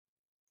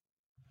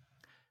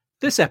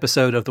This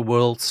episode of the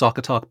World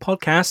Soccer Talk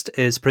podcast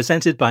is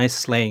presented by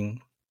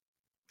Sling.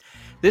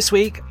 This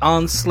week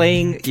on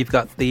Sling, you've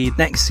got the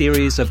next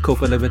series of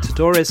Copa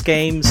Libertadores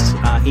games,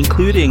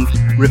 including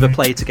River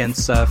Plate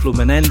against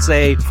Fluminense.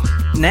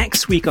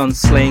 Next week on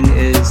Sling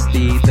is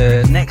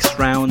the next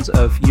round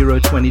of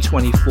Euro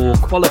 2024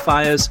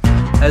 qualifiers,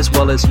 as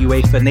well as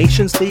UEFA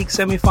Nations League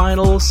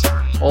semi-finals,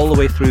 all the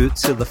way through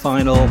to the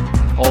final,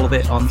 all of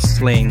it on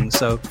Sling.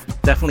 So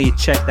definitely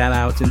check that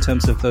out in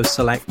terms of those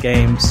select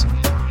games.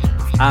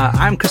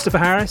 I'm Christopher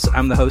Harris.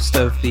 I'm the host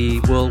of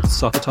the World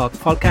Soccer Talk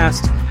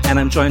podcast,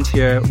 and I'm joined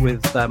here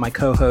with my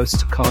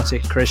co-host,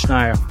 Kartik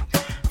Krishnaiyer.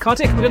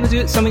 Kartik, we're going to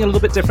do something a little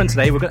bit different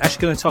today. We're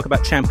actually going to talk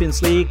about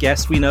Champions League.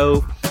 Yes, we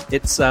know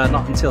it's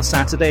not until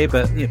Saturday,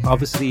 but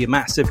obviously a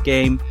massive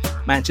game,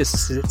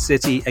 Manchester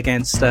City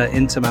against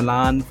Inter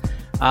Milan.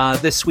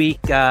 This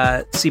week,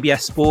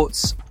 CBS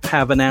Sports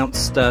have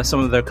announced some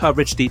of their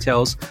coverage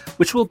details,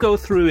 which we'll go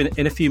through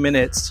in a few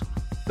minutes.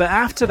 But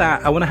after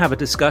that, I want to have a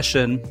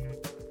discussion.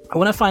 I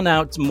want to find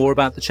out more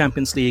about the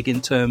Champions League in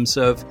terms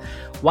of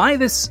why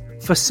this,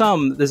 for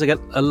some, there's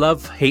a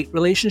love-hate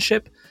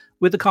relationship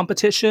with the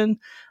competition.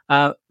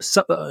 A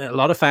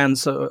lot of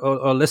fans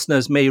or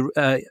listeners may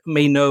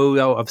know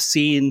or have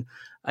seen,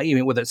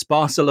 whether it's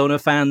Barcelona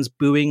fans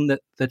booing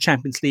the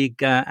Champions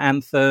League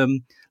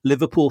anthem,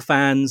 Liverpool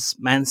fans,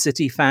 Man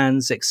City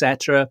fans,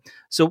 etc.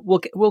 So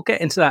we'll get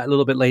into that a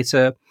little bit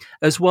later,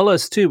 as well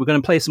as too we're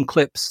going to play some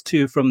clips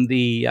too from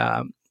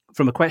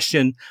a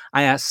question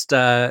I asked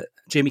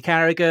Jamie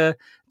Carragher,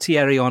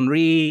 Thierry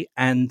Henry,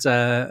 and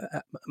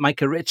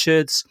Micah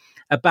Richards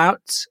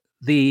about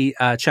the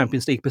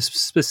Champions League,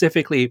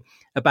 specifically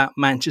about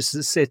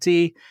Manchester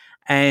City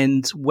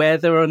and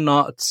whether or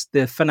not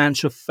the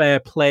financial fair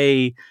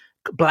play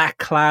black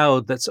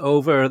cloud that's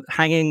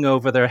hanging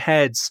over their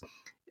heads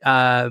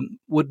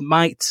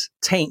might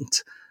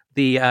taint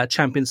the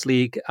Champions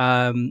League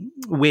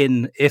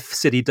win if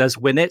City does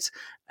win it.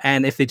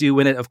 And if they do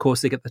win it, of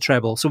course, they get the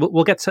treble. So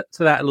we'll get to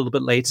that a little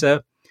bit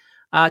later.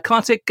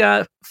 Kartik,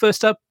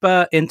 first up,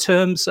 in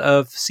terms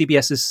of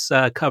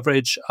CBS's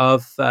coverage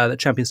of the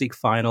Champions League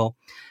final,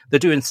 they're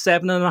doing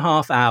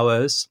 7.5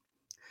 hours.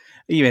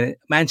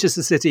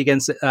 Manchester City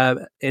against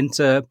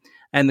Inter,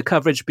 and the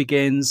coverage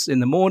begins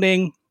in the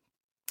morning,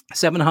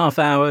 7.5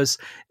 hours.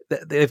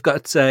 They've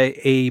got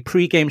a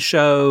pre-game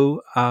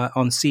show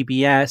on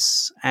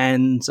CBS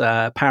and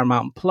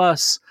Paramount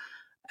Plus.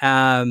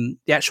 The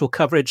actual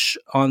coverage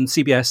on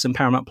CBS and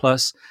Paramount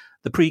Plus,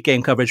 the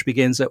pre-game coverage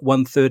begins at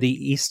 1:30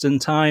 Eastern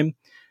time.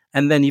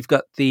 And then you've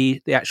got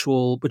the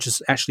actual, which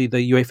is actually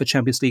the UEFA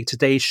Champions League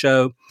Today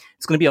show.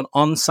 It's going to be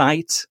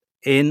on-site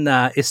in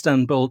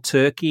Istanbul,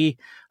 Turkey,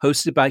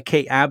 hosted by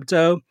Kate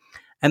Abdo.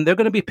 And they're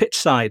going to be pitch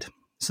side.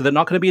 So they're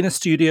not going to be in a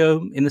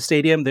studio in the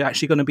stadium. They're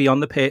actually going to be on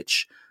the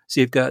pitch.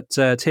 So you've got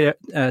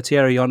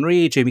Thierry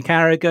Henry, Jamie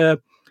Carragher,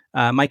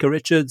 Micah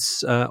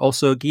Richards,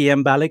 also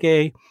Guillaume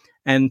Balaguer,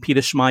 and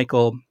Peter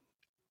Schmeichel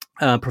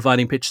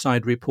providing pitch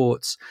side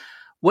reports.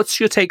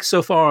 What's your take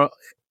so far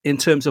in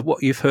terms of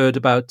what you've heard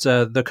about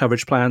the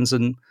coverage plans?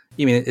 And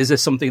is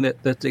this something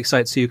that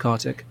excites you,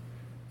 Kartik?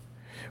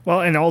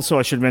 Well, and also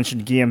I should mention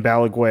Guillaume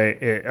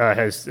Balaguer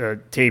has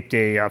taped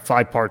a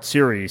 5-part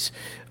series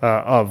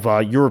of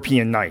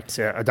European Nights,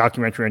 a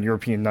documentary on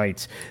European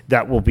Nights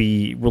that will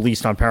be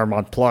released on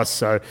Paramount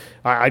Plus.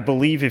 I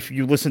believe if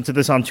you listen to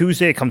this on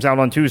Tuesday, it comes out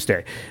on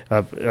Tuesday.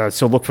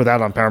 So look for that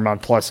on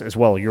Paramount Plus as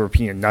well,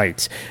 European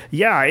Nights.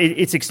 Yeah,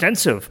 it's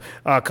extensive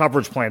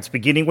coverage plans,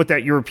 beginning with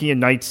that European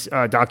Nights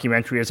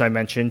documentary, as I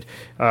mentioned,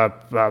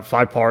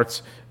 5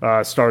 parts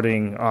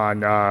starting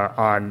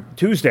on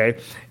Tuesday.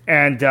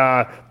 And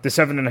the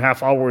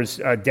 7.5 hours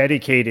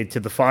dedicated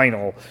to the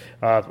final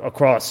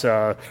across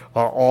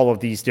all of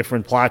these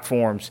different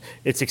platforms.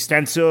 It's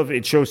extensive.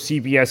 It shows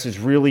CBS is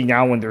really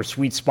now in their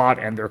sweet spot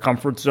and their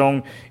comfort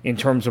zone in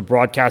terms of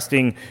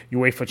broadcasting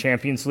UEFA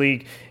Champions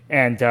League.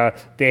 And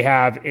they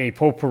have a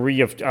potpourri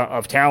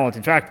of talent.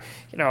 In fact,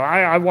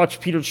 I watched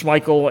Peter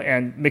Schmeichel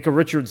and Micah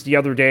Richards the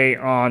other day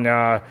on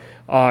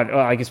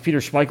I guess Peter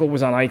Schmeichel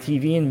was on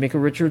ITV and Micah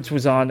Richards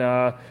was on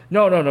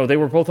no, they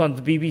were both on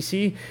the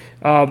BBC.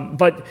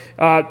 But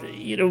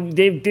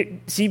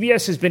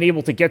CBS has been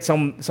able to get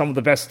some of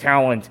the best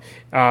talent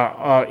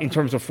in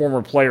terms of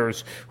former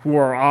players who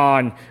are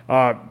on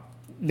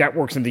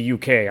networks in the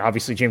UK.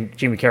 Obviously,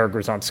 Jamie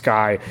Carragher's on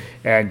Sky,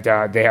 and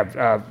they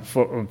have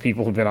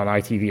people who've been on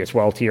ITV as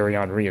well, Thierry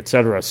Henry,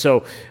 etc.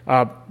 So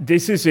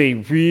this is a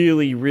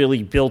really,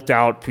 really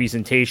built-out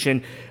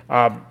presentation.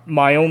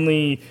 My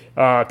only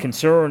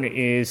concern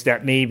is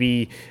that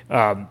maybe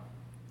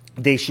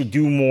they should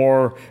do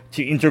more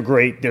to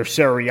integrate their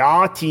Serie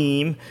A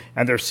team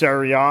and their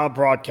Serie A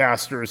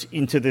broadcasters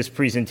into this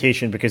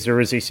presentation, because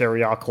there is a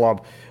Serie A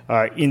club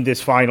in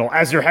this final,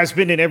 as there has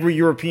been in every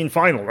European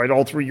final, right?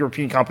 All 3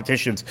 European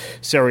competitions,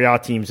 Serie A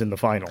teams in the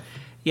final.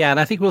 Yeah, and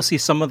I think we'll see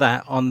some of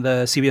that on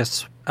the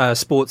CBS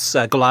Sports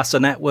Golasso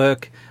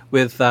network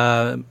with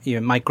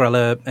Mike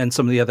Greller and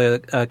some of the other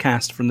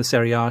cast from the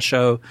Serie A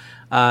show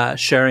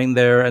sharing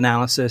their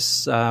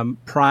analysis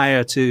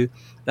prior to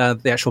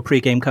the actual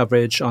pre-game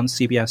coverage on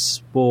CBS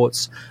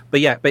Sports.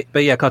 But yeah,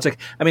 Kartik,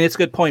 I mean, it's a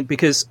good point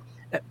because,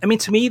 I mean,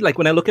 to me, like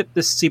when I look at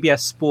this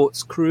CBS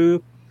Sports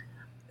crew,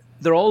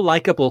 they're all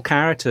likable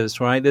characters,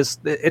 right?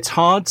 It's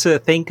hard to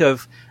think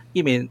of,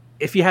 you mean,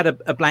 if you had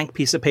a blank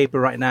piece of paper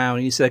right now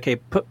and you said, okay,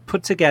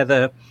 put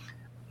together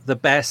the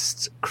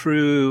best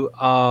crew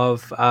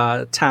of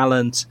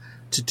talent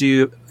to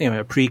do,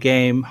 a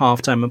pre-game,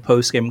 halftime, and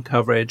post-game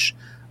coverage.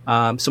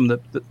 Some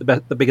of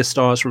the biggest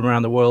stars from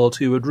around the world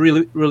who would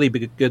really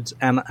be good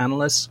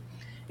analysts.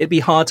 It'd be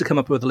hard to come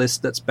up with a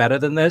list that's better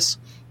than this.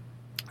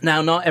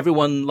 Now, not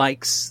everyone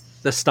likes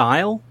the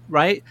style,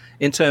 right?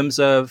 In terms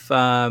of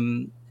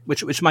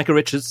which Michael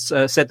Richards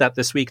said that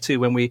this week too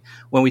when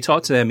we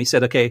talked to him. He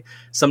said, okay,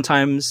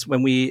 sometimes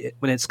when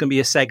it's going to be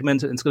a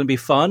segment and it's going to be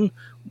fun,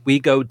 we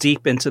go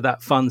deep into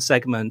that fun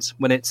segment.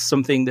 When it's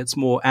something that's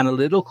more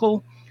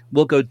analytical,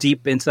 we'll go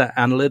deep into that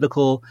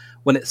analytical.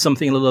 When it's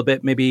something a little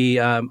bit maybe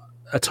a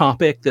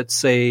topic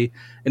that's an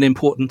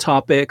important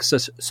topic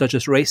such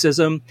as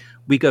racism,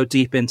 we go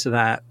deep into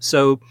that.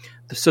 So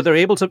they're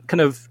able to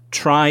kind of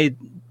try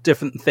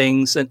different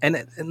things,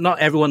 and not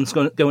everyone's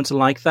going to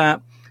like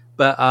that.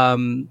 But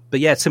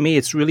yeah, to me,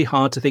 it's really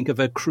hard to think of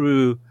a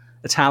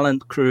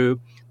talent crew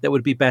that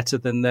would be better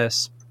than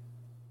this.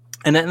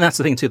 And that's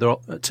the thing too.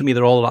 To me,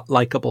 they're all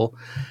likable.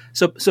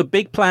 So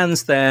big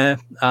plans there.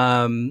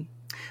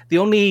 The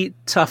only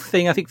tough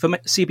thing I think for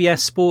CBS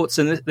Sports,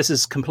 and this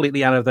is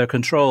completely out of their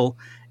control,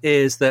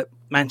 is that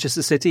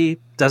Manchester City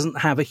doesn't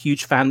have a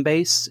huge fan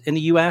base in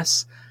the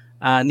US.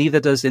 Neither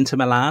does Inter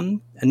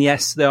Milan. And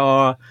yes, there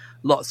are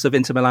lots of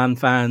Inter Milan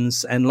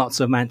fans and lots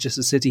of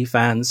Manchester City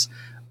fans.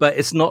 But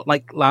it's not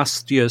like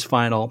last year's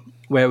final,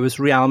 where it was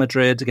Real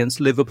Madrid against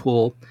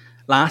Liverpool.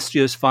 Last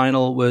year's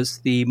final was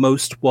the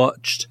most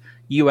watched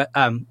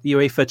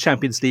UEFA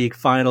Champions League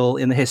final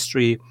in the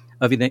history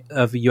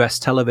of US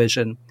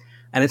television.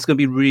 And it's going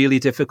to be really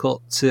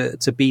difficult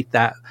to beat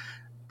that.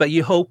 But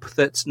you hope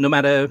that no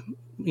matter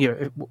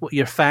you're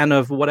a fan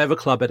of whatever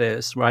club it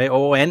is, right,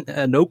 or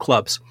no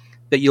clubs,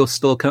 that you'll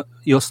still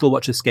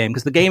watch this game,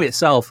 because the game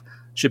itself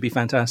should be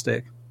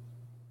fantastic.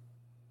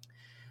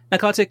 Now,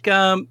 Kartik,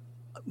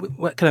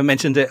 we kind of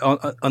mentioned it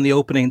on the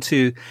opening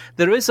too.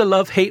 There is a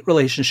love-hate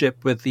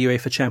relationship with the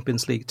UEFA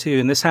Champions League too,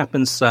 and this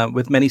happens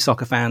with many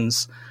soccer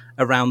fans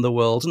around the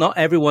world. Not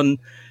everyone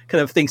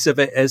kind of thinks of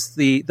it as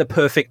the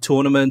perfect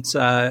tournament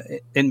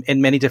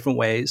in many different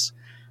ways,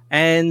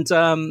 and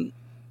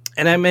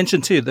I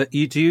mentioned too that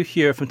you do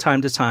hear from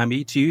time to time,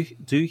 you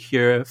do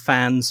hear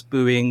fans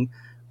booing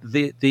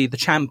the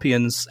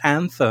champions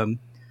anthem.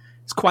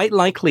 It's quite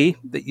likely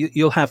that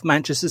you'll have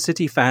Manchester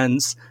City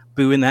fans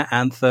booing that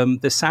anthem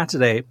this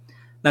Saturday.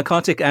 Now,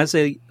 Kartik, as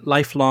a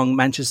lifelong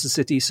Manchester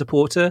City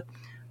supporter,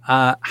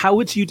 how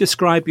would you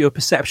describe your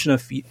perception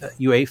of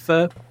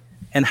UEFA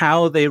and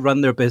how they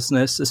run their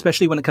business,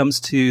 especially when it comes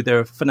to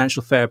their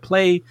financial fair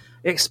play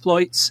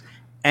exploits?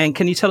 And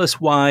can you tell us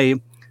why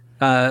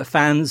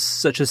fans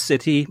such as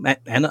City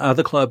and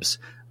other clubs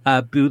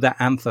boo that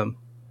anthem?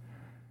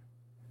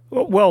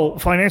 Well,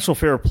 financial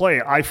fair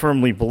play, I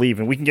firmly believe,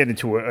 and we can get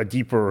into a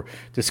deeper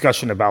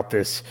discussion about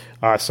this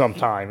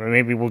sometime, and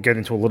maybe we'll get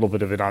into a little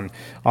bit of it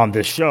on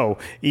this show,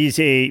 is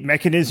a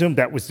mechanism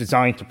that was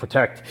designed to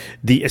protect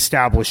the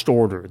established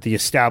order, the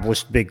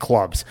established big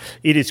clubs.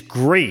 It is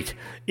great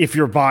if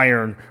you're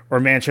Bayern or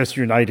Manchester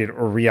United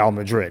or Real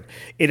Madrid.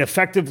 It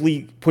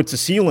effectively puts a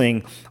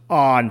ceiling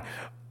on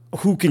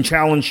who can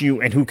challenge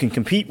you and who can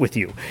compete with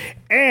you.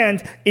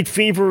 And it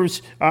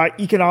favors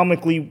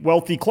economically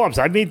wealthy clubs.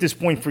 I've made this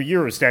point for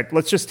years that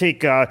let's just take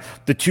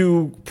the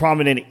two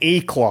prominent A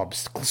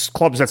clubs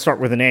that start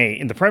with an A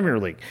in the Premier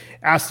League,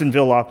 Aston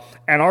Villa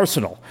and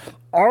Arsenal.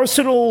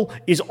 Arsenal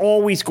is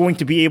always going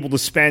to be able to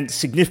spend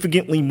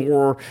significantly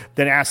more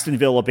than Aston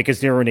Villa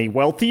because they're in a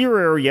wealthier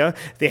area,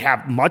 they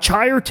have much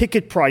higher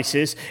ticket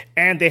prices,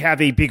 and they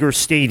have a bigger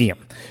stadium.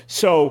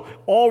 So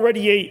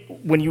already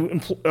when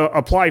you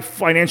apply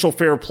financial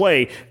fair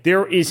play,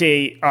 there is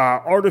a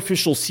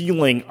artificial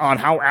ceiling on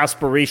how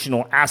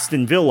aspirational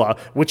Aston Villa,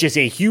 which is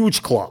a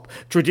huge club,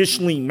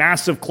 traditionally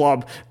massive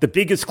club, the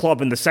biggest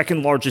club in the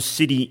second largest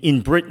city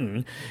in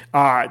Britain,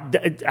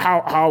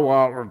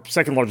 or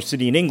second largest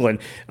city in England,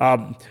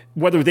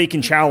 whether they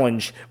can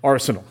challenge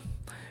Arsenal.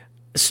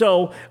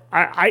 So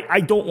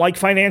I don't like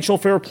financial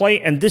fair play,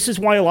 and this is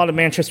why a lot of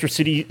Manchester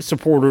City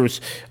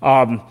supporters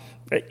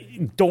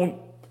don't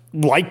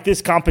like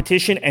this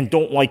competition and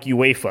don't like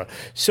UEFA.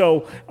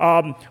 So,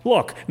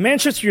 look,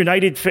 Manchester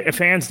United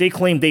fans, they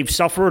claim they've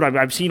suffered.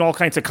 I've seen all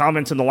kinds of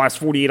comments in the last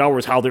 48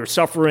 hours how they're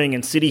suffering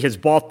and City has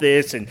bought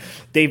this and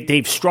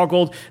they've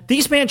struggled.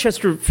 These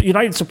Manchester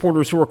United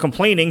supporters who are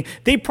complaining,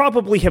 they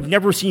probably have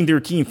never seen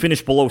their team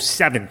finish below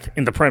 7th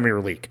in the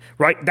Premier League,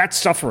 right? That's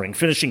suffering,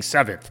 finishing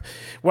 7th.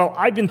 Well,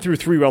 I've been through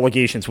 3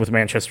 relegations with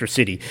Manchester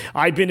City.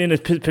 I've been in a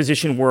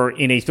position where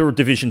in a third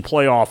division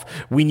playoff,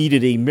 we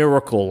needed a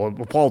miracle.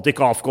 Paul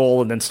Dickoff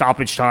goal and then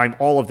stoppage time,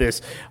 all of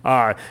this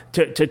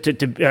to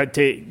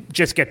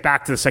just get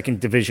back to the second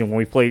division when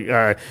we play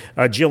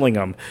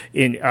Gillingham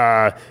in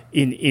a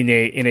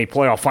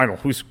playoff final.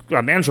 Whose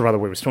manager, by the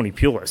way, was Tony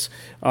Pulis.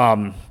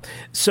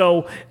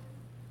 So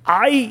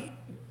I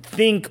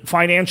think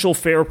financial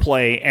fair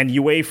play and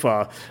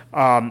UEFA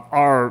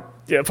are.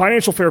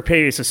 Financial fair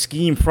play is a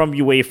scheme from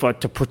UEFA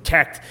to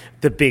protect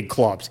the big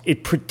clubs.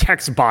 It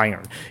protects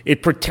Bayern.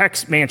 It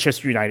protects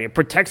Manchester United. It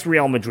protects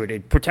Real Madrid.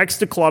 It protects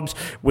the clubs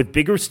with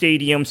bigger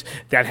stadiums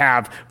that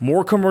have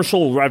more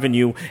commercial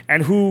revenue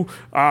and who,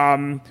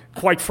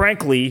 quite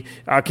frankly,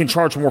 can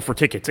charge more for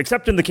tickets,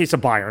 except in the case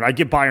of Bayern. I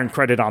give Bayern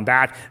credit on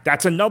that.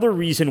 That's another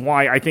reason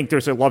why I think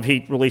there's a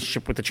love-hate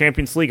relationship with the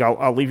Champions League.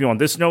 I'll leave you on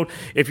this note.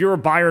 If you're a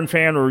Bayern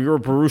fan or you're a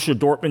Borussia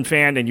Dortmund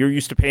fan and you're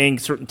used to paying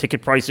certain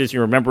ticket prices,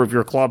 you're a member of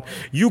your club,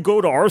 you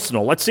go to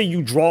Arsenal. Let's say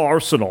you draw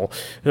Arsenal.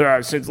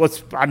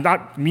 I'm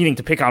not meaning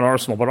to pick on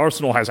Arsenal, but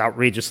Arsenal has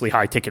outrageously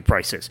high ticket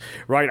prices,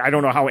 right? I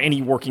don't know how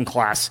any working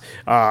class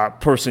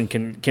person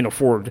can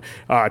afford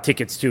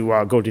tickets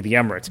to go to the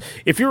Emirates.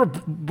 If you're a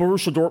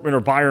Borussia Dortmund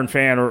or Bayern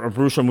fan or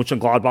Borussia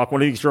Mönchengladbach,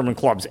 one of these German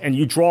clubs, and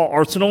you draw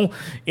Arsenal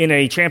in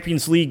a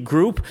Champions League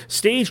group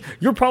stage,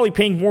 you're probably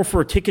paying more for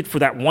a ticket for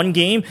that one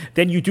game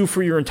than you do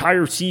for your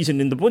entire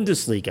season in the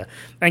Bundesliga.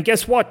 And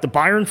guess what? The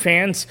Bayern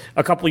fans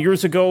a couple of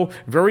years ago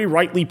very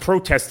rightly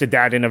protested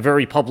that in a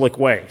very public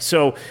way.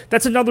 So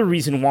that's another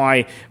reason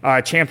why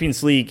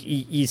Champions League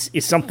is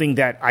something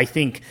that I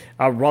think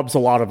rubs a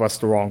lot of us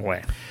the wrong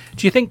way.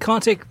 Do you think,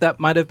 Kartik, that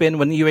might have been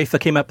when UEFA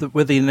came up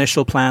with the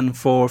initial plan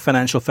for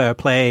financial fair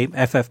play,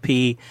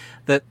 FFP,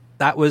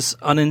 that was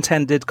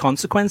unintended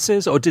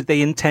consequences, or did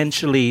they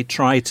intentionally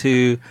try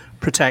to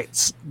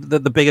protect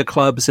the bigger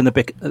clubs in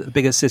the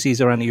bigger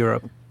cities around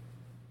Europe?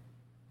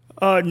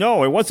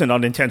 No, it wasn't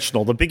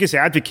unintentional. The biggest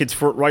advocates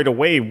for it right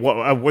away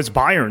was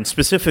Bayern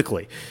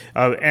specifically.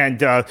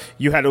 And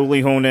you had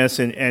Uli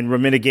Hoeneß and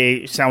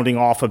Rummenigge sounding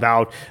off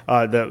about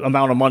the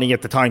amount of money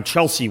at the time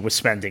Chelsea was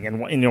spending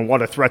and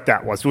what a threat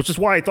that was, which is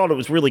why I thought it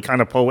was really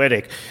kind of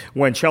poetic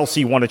when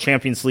Chelsea won a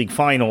Champions League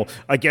final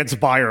against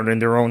Bayern in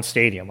their own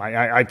stadium.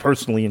 I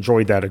personally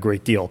enjoyed that a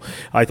great deal.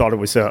 I thought it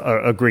was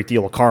a great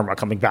deal of karma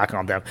coming back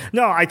on them.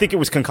 No, I think it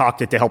was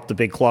concocted to help the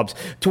big clubs,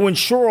 to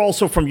ensure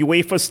also from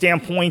UEFA's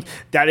standpoint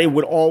that it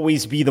would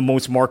always be the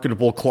most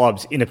marketable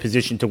clubs in a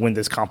position to win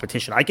this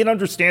competition. I can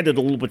understand it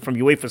a little bit from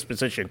UEFA's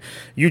position.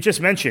 You just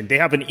mentioned they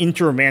have an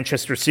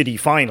Inter-Manchester City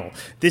final.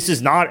 This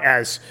is not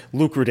as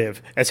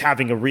lucrative as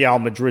having a Real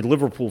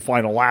Madrid-Liverpool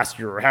final last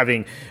year, or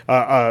having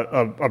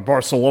a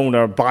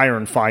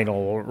Barcelona-Bayern final,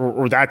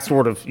 or that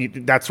sort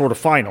of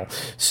final.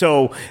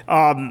 So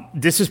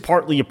this is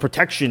partly a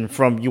protection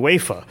from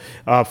UEFA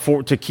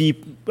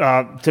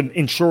to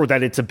ensure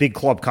that it's a big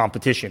club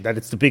competition, that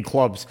it's the big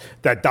clubs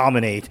that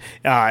dominate,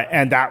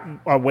 and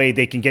that way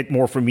they can get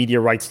more for media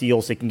rights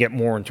deals. They can get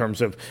more in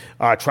terms of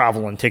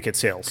travel and ticket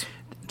sales.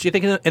 Do you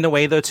think, in a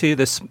way, though, too,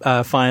 this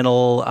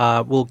final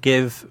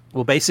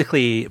will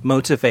basically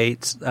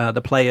motivate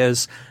the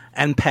players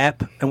and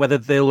Pep, and whether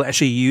they'll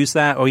actually use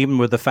that, or even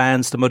with the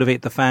fans, to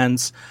motivate the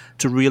fans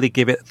to really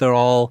give it their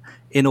all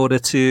in order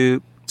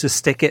to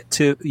stick it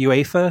to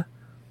UEFA?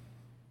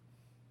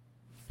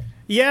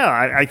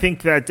 Yeah, I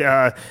think that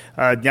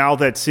now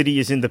that City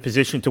is in the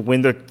position to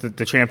win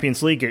the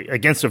Champions League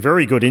against a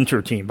very good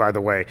Inter team, by the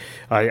way,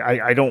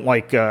 I don't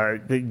like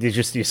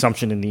just the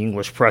assumption in the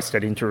English press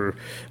that Inter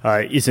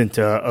isn't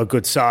a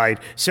good side.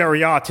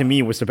 Serie A, to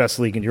me, was the best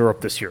league in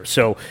Europe this year.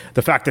 So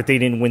the fact that they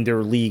didn't win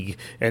their league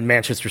and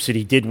Manchester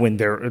City did win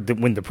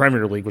the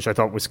Premier League, which I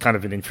thought was kind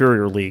of an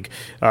inferior league,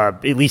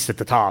 at least at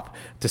the top,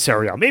 to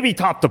Serie A. Maybe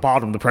top to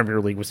bottom, the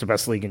Premier League was the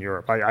best league in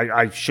Europe.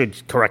 I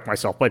should correct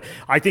myself. But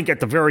I think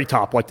at the very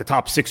top, like the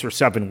top 6 or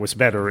 7 was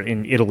better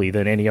in Italy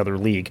than any other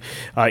league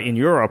in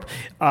Europe.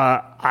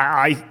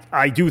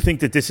 I do think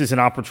that this is an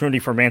opportunity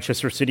for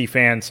Manchester City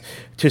fans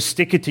to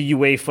stick it to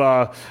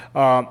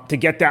UEFA, to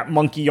get that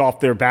monkey off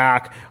their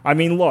back. I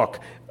mean, look,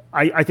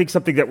 I think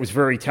something that was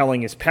very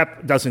telling is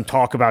Pep doesn't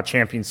talk about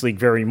Champions League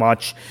very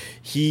much.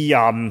 He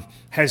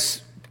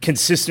has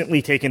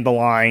consistently taken the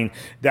line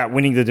that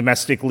winning the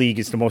domestic league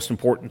is the most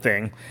important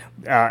thing,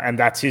 and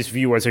that's his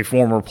view as a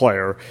former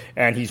player.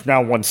 And he's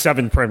now won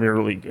 7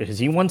 Premier League. Has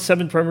he won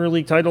 7 Premier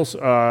League titles?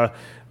 I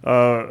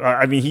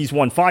mean, he's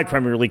won 5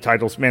 Premier League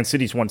titles. Man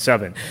City's won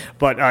 7,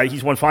 but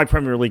he's won 5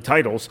 Premier League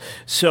titles.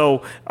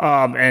 So,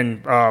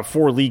 and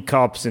 4 League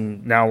Cups,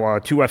 and now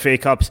 2 FA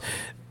Cups.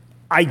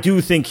 I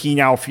do think he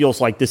now feels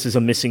like this is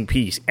a missing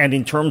piece. And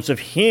in terms of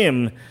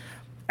him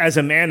as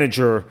a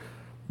manager,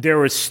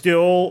 there is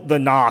still the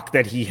knock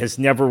that he has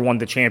never won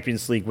the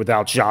Champions League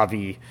without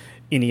Xavi,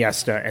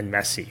 Iniesta, and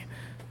Messi.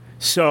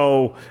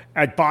 So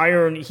at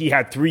Bayern, he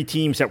had 3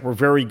 teams that were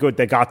very good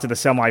that got to the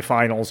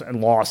semifinals and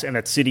lost. And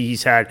at City,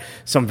 he's had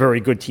some very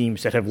good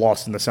teams that have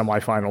lost in the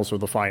semifinals or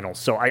the finals.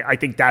 So I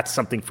think that's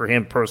something for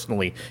him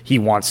personally he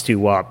wants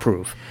to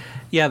prove.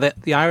 Yeah,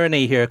 the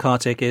irony here,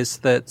 Kartik, is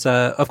that,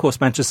 of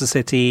course, Manchester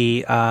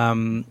City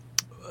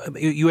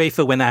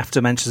UEFA went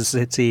after Manchester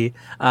City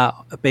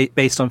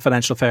based on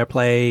financial fair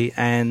play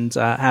and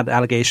had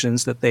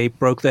allegations that they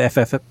broke the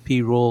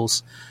FFP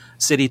rules.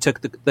 City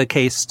took the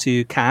case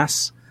to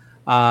CAS,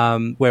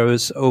 where it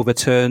was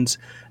overturned.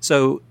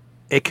 So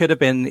it could have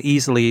been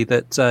easily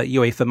that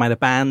UEFA might have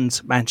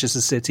banned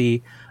Manchester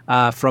City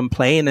from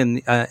playing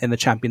in the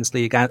Champions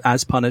League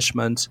as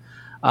punishment.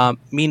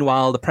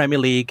 Meanwhile, the Premier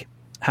League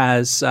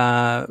has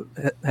a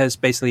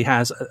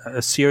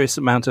serious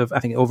amount of, I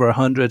think, over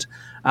 100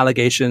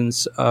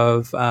 allegations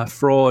of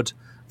fraud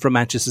from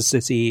Manchester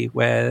City,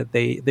 where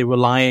they were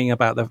lying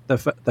about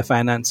the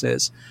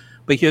finances.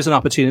 But here's an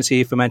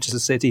opportunity for Manchester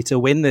City to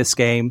win this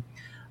game,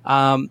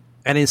 and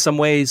in some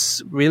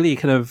ways, really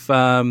kind of.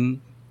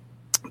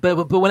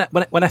 But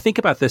when I think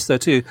about this, though,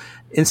 too,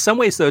 in some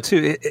ways, though,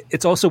 too,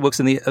 it also works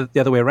in the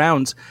other way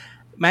around.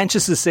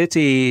 Manchester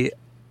City,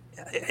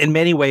 in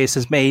many ways,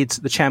 has made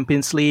the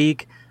Champions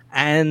League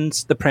and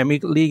the Premier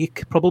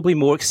League probably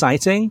more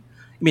exciting.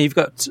 I mean, you've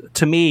got,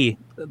 to me,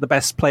 the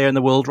best player in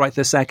the world right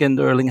this second,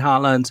 Erling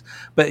Haaland.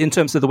 But in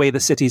terms of the way the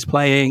City's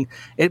playing,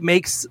 it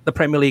makes the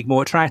Premier League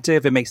more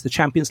attractive. It makes the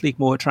Champions League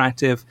more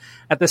attractive.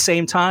 At the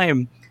same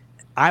time,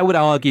 I would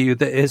argue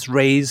that it has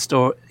raised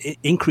or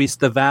increased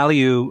the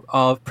value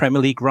of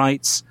Premier League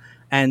rights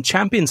and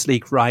Champions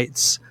League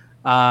rights,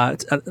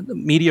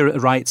 media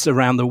rights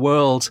around the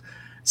world.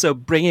 So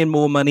bringing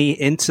more money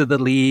into the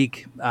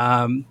league,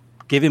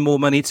 giving more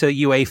money to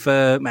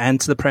UEFA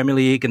and to the Premier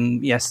League,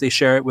 and yes, they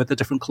share it with the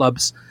different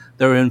clubs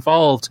that are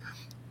involved.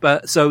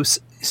 But so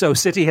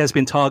City has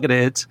been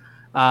targeted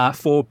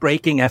for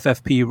breaking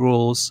FFP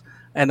rules.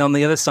 And on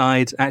the other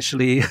side,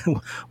 actually,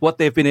 what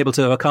they've been able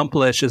to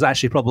accomplish has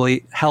actually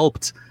probably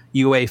helped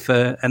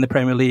UEFA and the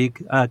Premier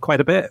League quite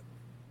a bit.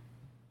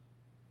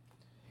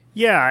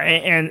 Yeah,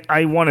 and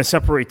I want to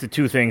separate the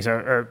two things.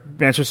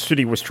 Manchester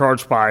City was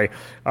charged by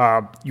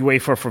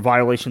UEFA for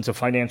violations of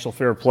financial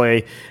fair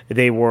play.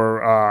 They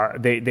were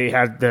they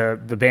had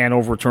the ban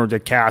overturned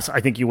at CAS.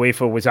 I think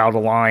UEFA was out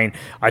of line.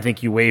 I think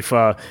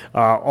UEFA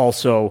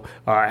also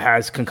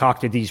has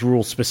concocted these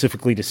rules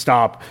specifically to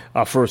stop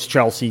first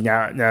Chelsea,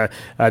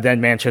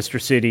 then Manchester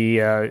City,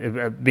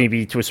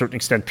 maybe to a certain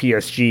extent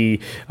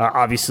PSG.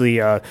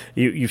 Obviously,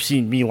 you've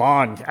seen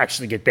Milan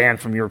actually get banned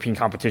from European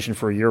competition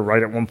for a year,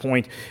 right, at one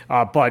point.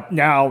 But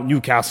now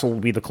Newcastle will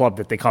be the club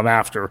that they come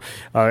after.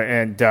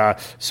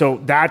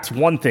 So that's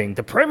one thing.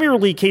 The Premier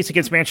League case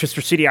against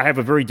Manchester City, I have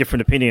a very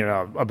different opinion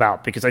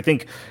about, because I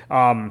think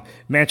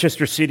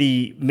Manchester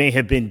City may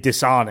have been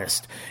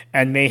dishonest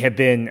and may have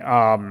been,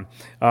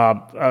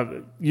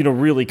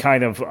 really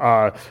kind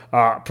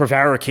of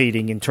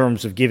prevaricating in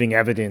terms of giving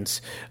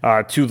evidence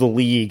to the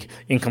league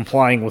in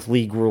complying with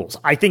league rules.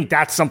 I think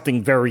that's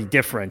something very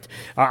different.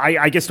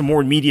 I guess the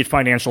more immediate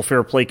financial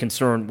fair play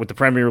concern with the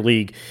Premier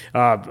League,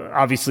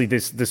 obviously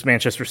this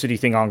Manchester City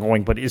thing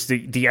ongoing, but is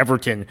the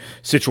Everton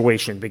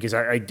situation, because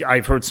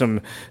I've heard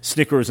some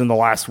snickers in the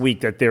last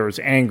week that there's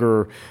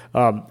anger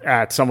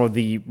at some of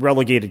the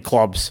relegated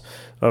clubs,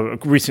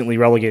 recently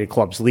relegated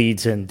clubs,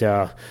 Leeds and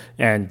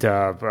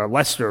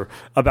Leicester,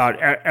 about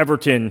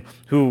Everton,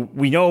 who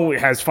we know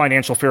has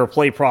financial fair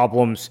play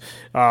problems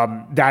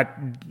that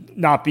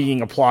not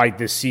being applied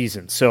this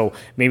season. So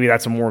maybe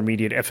that's a more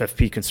immediate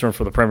FFP concern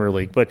for the Premier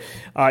League. But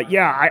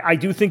I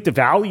do think the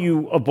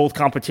value of both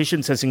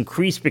competitions has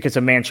increased because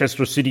of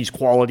Manchester City's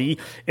quality,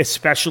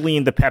 especially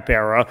in the Pep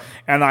era.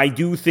 And I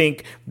do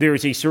think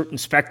there's a certain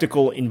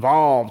spectacle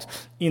involved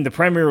in the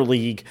Premier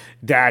League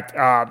that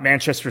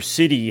Manchester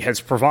City has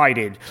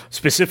provided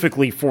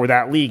specifically for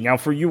that league. Now,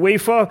 for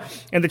UEFA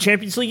and the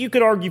Champions League, you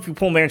could argue if you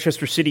pull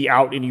Manchester City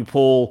out and you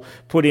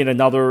put in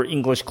another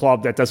English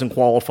club that doesn't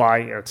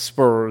qualify,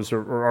 Spurs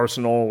or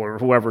Arsenal or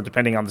whoever,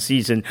 depending on the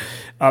season,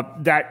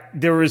 that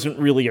there isn't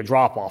really a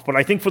drop-off. But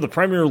I think for the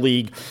Premier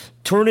League,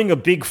 turning a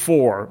Big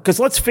Four, because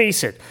let's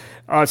face it,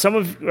 some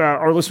of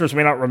our listeners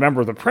may not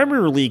remember, the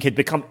Premier League had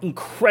become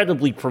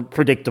incredibly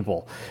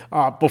predictable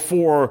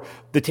before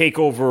the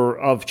takeover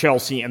of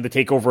Chelsea and the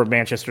takeover of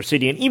Manchester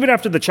City. And even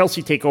after the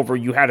Chelsea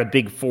takeover, you had a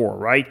Big Four,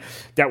 right?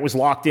 That was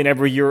locked in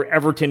every year.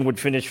 Everton would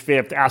finish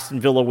fifth. Aston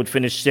Villa would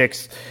finish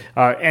sixth.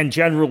 And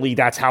generally,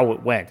 that's how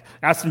it went.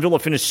 Aston Villa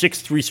finished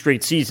sixth 3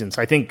 straight seasons.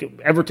 I think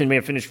Everton may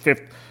have finished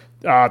fifth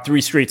 3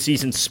 straight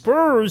seasons.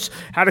 Spurs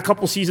had a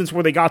couple seasons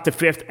where they got to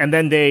fifth and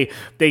then they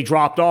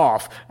dropped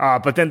off,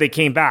 but then they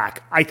came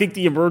back. I think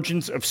the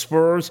emergence of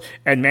Spurs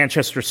and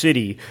Manchester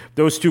City,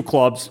 those two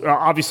clubs,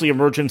 obviously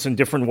emergence in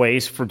different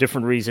ways for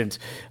different reasons.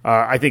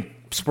 I think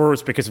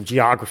Spurs because of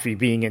geography,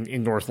 being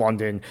in North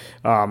London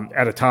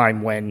at a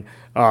time when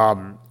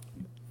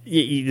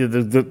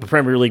the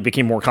Premier League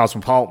became more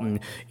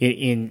cosmopolitan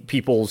in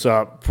people's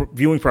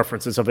viewing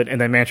preferences of it, and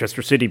then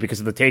Manchester City, because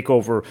of the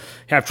takeover,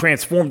 have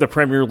transformed the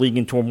Premier League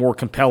into a more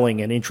compelling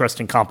and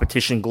interesting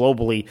competition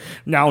globally.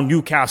 Now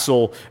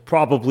Newcastle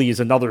probably is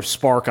another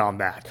spark on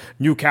that.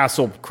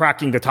 Newcastle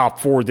cracking the top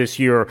 4 this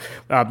year.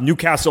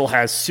 Newcastle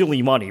has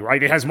silly money,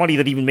 right? It has money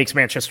that even makes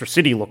Manchester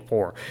City look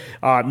poor.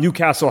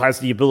 Newcastle has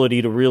the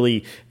ability to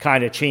really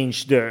kind of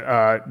change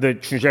the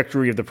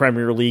trajectory of the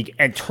Premier League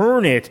and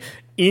turn it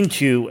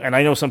into, and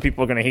I know some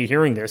people are going to hate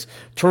hearing this,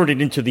 turn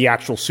it into the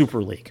actual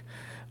Super League.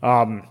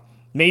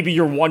 Maybe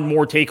you're one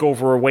more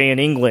takeover away in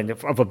England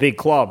of a big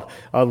club.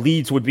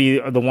 Leeds would be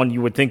the one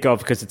you would think of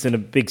because it's in a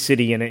big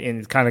city and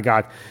it kind of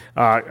got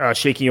a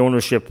shaky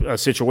ownership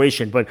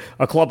situation. But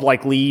a club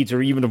like Leeds,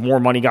 or even if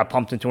more money got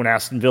pumped into an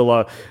Aston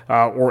Villa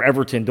or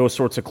Everton, those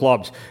sorts of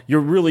clubs,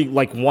 you're really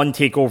like one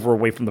takeover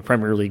away from the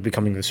Premier League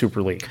becoming the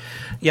Super League.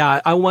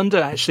 Yeah, I wonder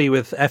actually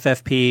with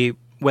FFP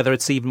whether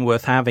it's even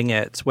worth having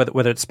it,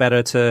 whether it's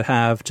better to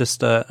have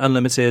just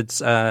unlimited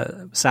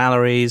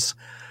salaries.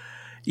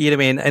 You know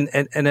what I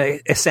mean?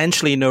 And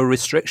essentially no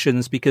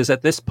restrictions, because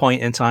at this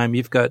point in time,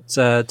 you've got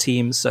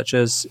teams such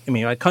as,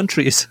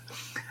 countries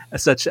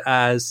such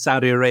as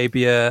Saudi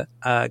Arabia,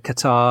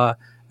 Qatar,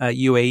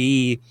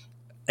 UAE,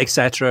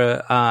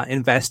 etc.,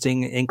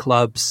 investing in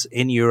clubs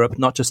in Europe,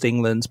 not just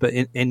England, but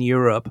in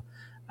Europe.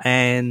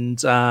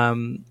 And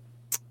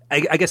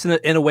I guess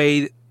in a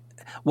way,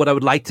 what I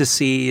would like to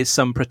see is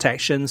some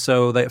protection.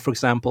 So that, for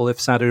example, if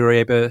Saudi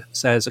Arabia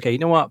says, okay, you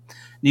know what,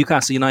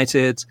 Newcastle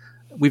United,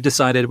 we've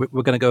decided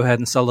we're going to go ahead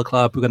and sell the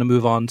club. We're going to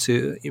move on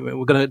to,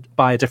 we're going to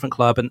buy a different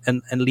club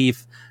and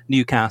leave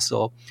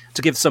Newcastle,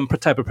 to give some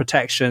type of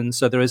protection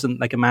so there isn't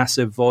like a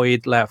massive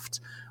void left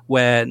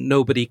where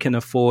nobody can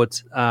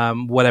afford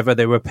whatever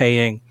they were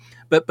paying.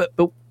 But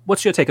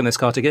what's your take on this,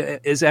 Kartik?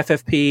 Is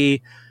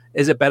FFP,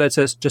 is it better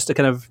to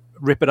kind of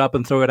rip it up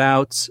and throw it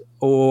out,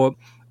 or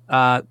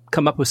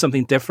come up with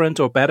something different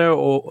or better?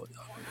 Or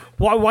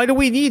why do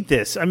we need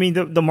this? I mean,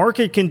 the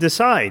market can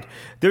decide.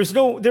 There's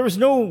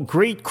no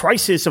great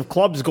crisis of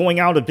clubs going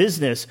out of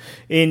business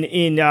in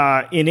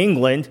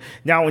England.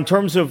 Now, in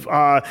terms of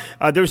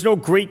there's no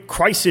great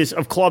crisis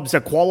of clubs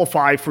that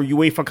qualify for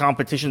UEFA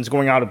competitions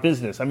going out of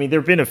business. I mean,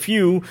 there have been a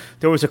few.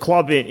 There was a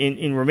club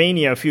in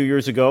Romania a few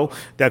years ago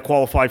that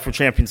qualified for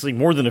Champions League,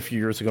 more than a few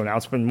years ago now.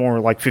 It's been more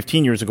like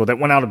 15 years ago, that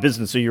went out of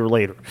business a year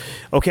later.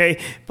 Okay?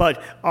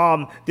 But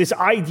this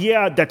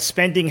idea that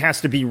spending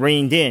has to be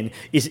reined in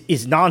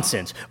is nonsense.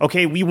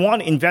 Okay, we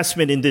want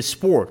investment in this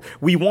sport.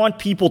 We want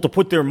people to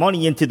put their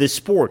money into this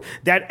sport.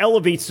 That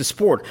elevates the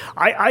sport.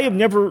 I have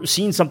never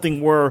seen something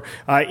where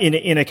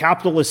in a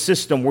capitalist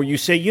system where you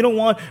say, you know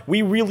what,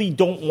 we really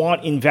don't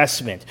want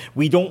investment.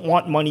 We don't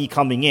want money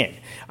coming in.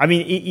 I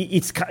mean,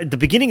 it's the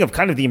beginning of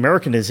kind of the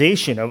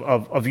Americanization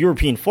of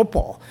European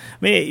football.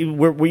 I mean,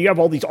 where you have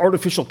all these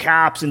artificial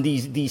caps and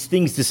these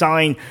things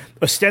designed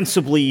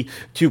ostensibly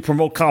to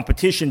promote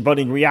competition, but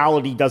in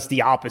reality does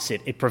the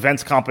opposite. It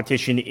prevents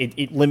competition.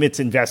 It limits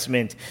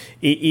investment.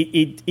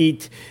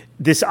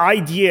 This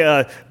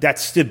idea that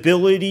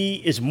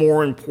stability is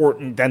more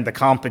important than the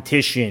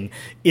competition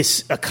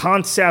is a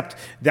concept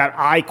that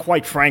I,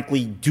 quite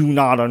frankly, do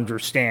not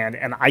understand,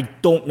 and I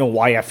don't know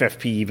why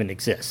FFP even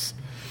exists.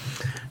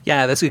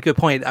 Yeah, that's a good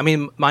point. I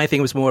mean, my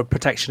thing was more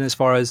protection as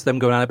far as them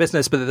going out of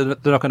business, but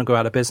they're not going to go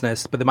out of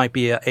business. But there might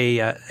be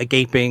a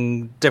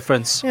gaping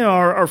difference. You know,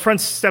 our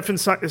friend Stefan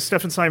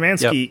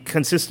Szymanski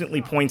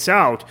consistently points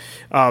out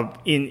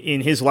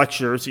in his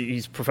lectures,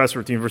 he's a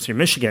professor at the University of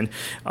Michigan,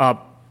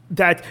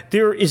 that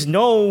there is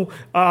no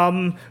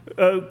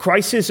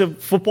crisis of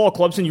football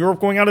clubs in Europe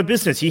going out of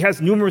business. He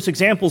has numerous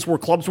examples where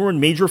clubs were in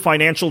major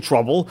financial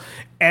trouble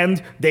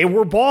and they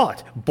were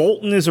bought.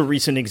 Bolton is a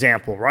recent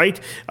example, right?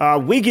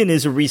 Wigan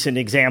is a recent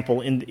example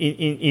in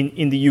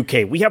the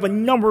UK. We have a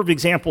number of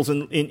examples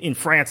in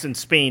France and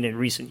Spain in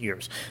recent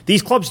years.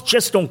 These clubs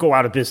just don't go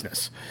out of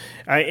business.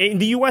 In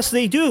the U.S.,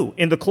 they do,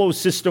 in the closed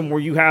system where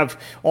you have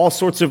all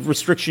sorts of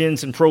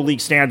restrictions and pro league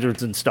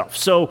standards and stuff.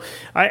 So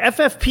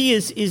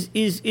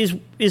FFP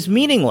is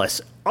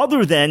meaningless,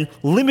 other than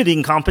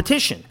limiting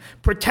competition,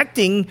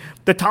 protecting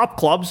the top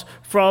clubs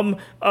from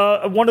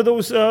one of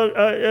those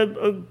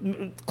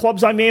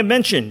clubs I may have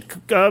mentioned,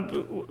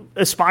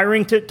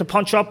 aspiring to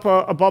punch up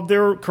above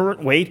their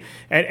current weight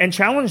and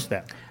challenge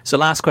them. So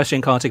last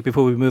question, Kartik,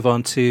 before we move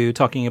on to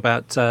talking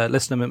about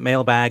listener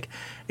mailbag,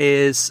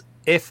 is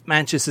if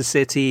Manchester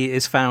City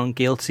is found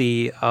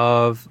guilty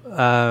of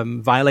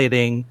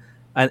violating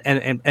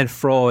and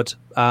fraud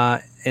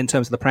in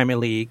terms of the Premier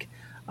League,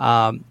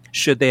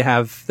 should they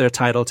have their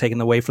title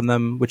taken away from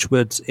them, which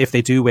would, if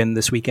they do win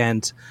this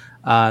weekend,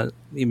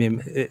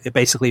 it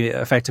basically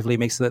effectively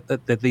makes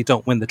that they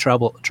don't win the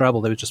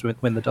treble, they would just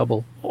win the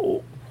double.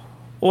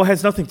 Well, it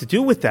has nothing to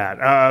do with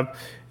that.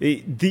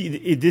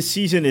 This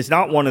season is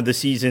not one of the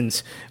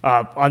seasons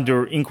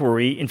under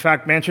inquiry. In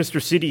fact, Manchester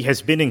City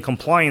has been in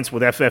compliance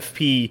with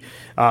FFP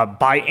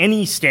by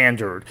any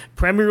standard,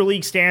 Premier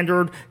League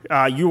standard,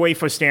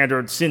 UEFA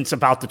standard, since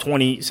about the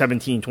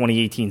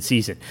 2017-2018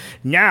 season.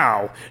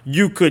 Now,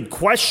 you could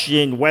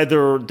question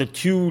whether the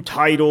two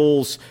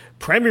titles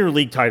Premier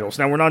League titles.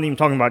 Now, we're not even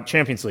talking about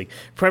Champions League.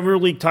 Premier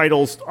League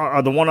titles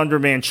are the one under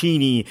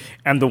Mancini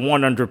and the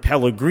one under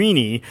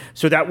Pellegrini.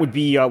 So that would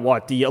be, the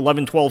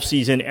 11-12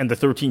 season and the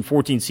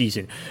 13-14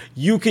 season.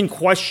 You can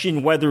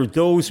question whether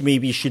those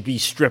maybe should be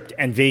stripped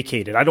and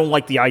vacated. I don't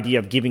like the idea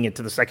of giving it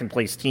to the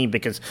second-place team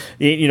because,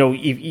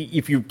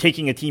 if you're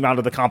taking a team out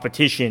of the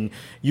competition,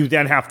 you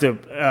then have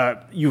to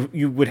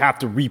you would have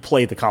to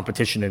replay the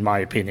competition, in my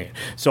opinion.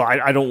 So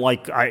I don't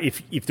like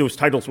if those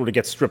titles were to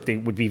get stripped, they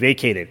would be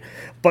vacated.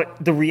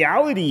 But the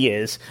reality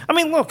is,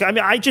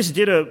 I just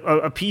did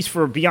a piece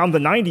for Beyond the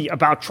 90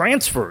 about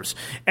transfers.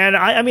 And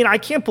I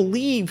can't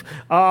believe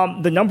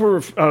the number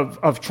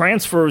of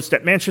transfers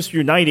that Manchester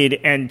United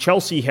and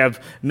Chelsea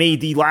have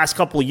made the last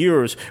couple of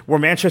years, where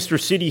Manchester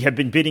City have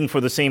been bidding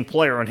for the same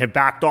player and have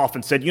backed off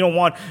and said, you know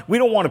what, we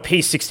don't want to pay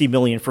 $60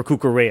 million for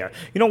Cucurella.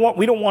 You know what,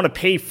 we don't want to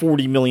pay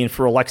 $40 million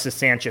for Alexis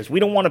Sanchez. We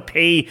don't want to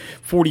pay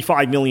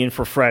 $45 million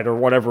for Fred or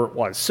whatever it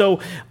was. So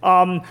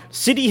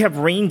City have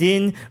reined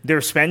in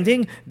their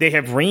spending. They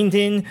have reined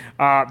in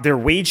their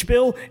wage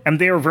bill, and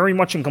they are very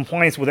much in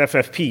compliance with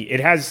FFP. It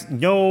has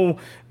no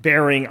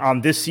bearing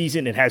on this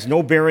season. It has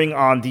no bearing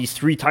on these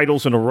 3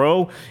 titles in a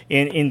row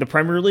in the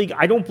Premier League.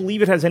 I don't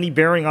believe it has any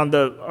bearing on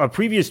the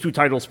previous 2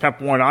 titles Pep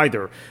won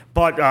either.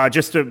 But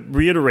just to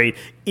reiterate,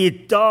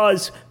 it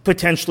does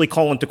potentially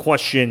call into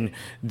question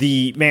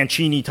the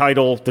Mancini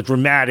title,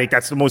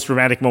 that's the most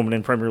dramatic moment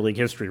in Premier League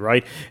history,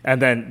 right?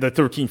 And then the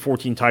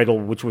 13-14 title,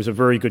 which was a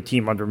very good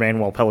team under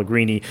Manuel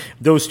Pellegrini.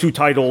 Those 2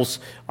 titles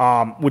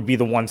would be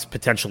the ones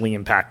potentially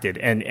impacted,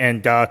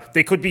 and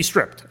they could be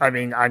stripped.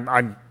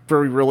 I'm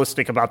very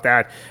realistic about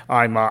that.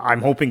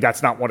 I'm hoping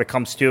that's not what it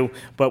comes to,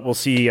 but we'll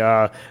see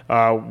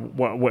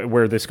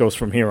where this goes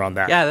from here on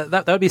that. Yeah,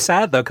 that would be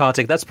sad though,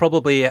 Kartik. That's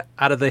probably,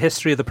 out of the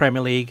history of the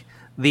Premier League,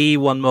 the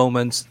one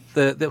moment,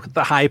 the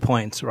high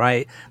point,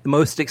 right? The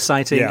most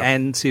exciting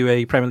end to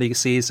a Premier League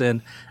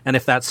season, and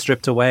if that's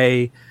stripped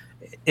away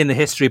in the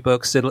history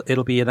books,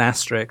 it'll be an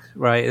asterisk,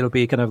 right? It'll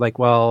be kind of like,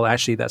 well,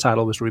 actually that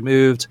title was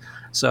removed,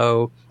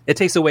 so it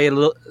takes away a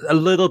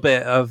little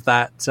bit of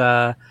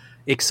that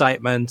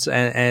excitement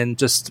and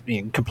just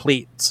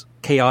complete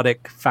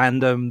chaotic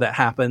fandom that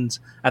happened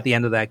at the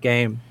end of that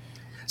game.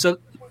 So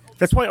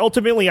that's why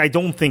ultimately I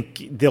don't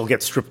think they'll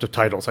get stripped of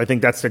titles. I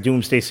think that's the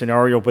doomsday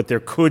scenario, but there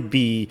could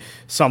be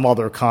some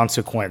other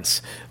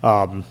consequence.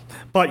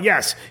 But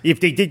yes, if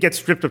they did get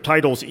stripped of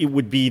titles, it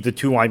would be the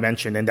 2 I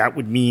mentioned, and that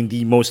would mean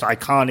the most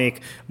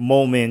iconic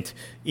moment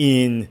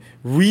in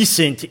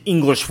recent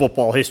English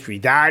football history.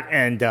 That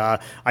and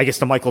I guess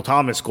the Michael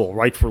Thomas goal,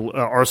 right, for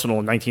Arsenal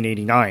in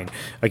 1989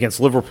 against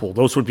Liverpool.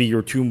 Those would be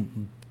your 2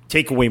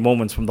 takeaway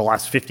moments from the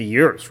last 50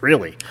 years,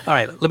 really. All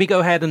right, let me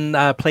go ahead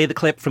and play the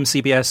clip from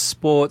CBS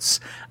Sports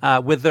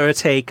with their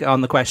take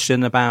on the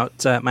question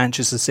about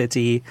Manchester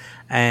City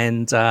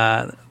and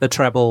the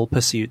treble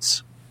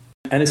pursuits.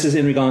 And this is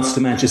in regards to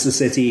Manchester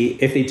City.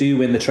 If they do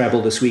win the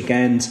treble this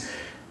weekend,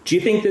 do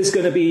you think there's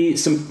going to be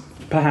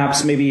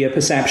perhaps maybe a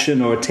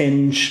perception or a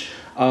tinge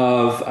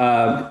of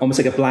almost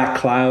like a black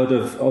cloud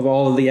of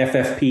all of the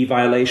FFP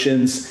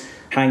violations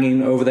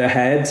hanging over their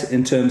head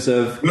in terms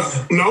of...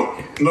 No,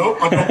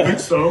 I don't think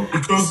so,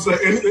 because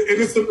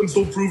innocent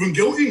until proven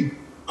guilty.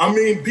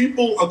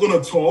 People are going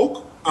to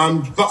talk,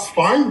 and that's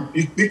fine.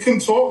 You can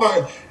talk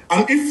that.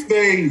 And if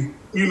they,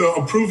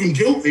 are proven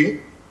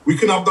guilty, we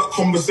can have that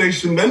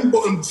conversation then.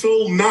 But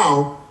until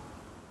now,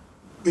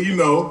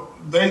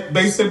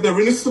 they said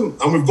they're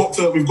innocent, and we've got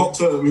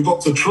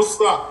to trust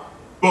that.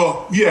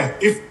 But yeah,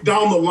 if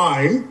down the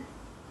line,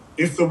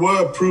 if they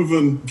were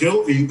proven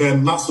guilty,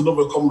 then that's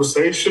another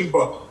conversation.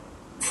 But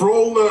for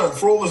all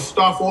the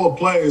staff, all the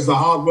players, the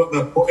hard work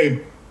they're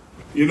putting,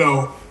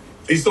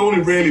 it's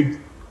only really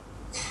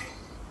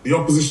the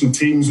opposition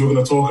teams who are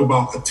going to talk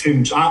about a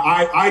tinge.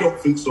 I don't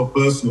think so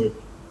personally,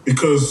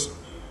 because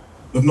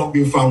they've not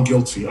been found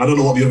guilty. I don't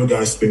know what the other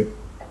guys think.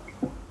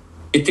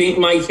 You think,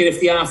 Mike,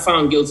 if they are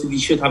found guilty, they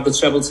should have the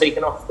treble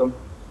taken off them?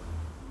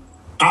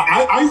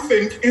 I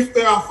think if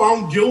they are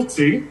found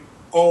guilty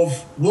of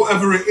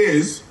whatever it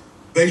is,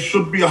 they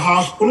should be a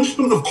harsh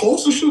punishment. Of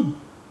course they should.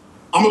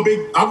 I'm a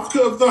big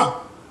advocate of that.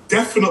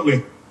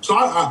 Definitely. So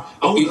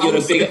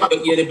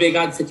you're a big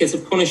advocate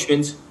of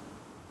punishment?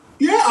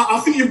 Yeah,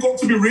 I think you've got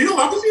to be real,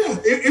 haven't you?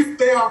 If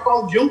they are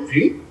found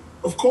guilty,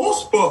 of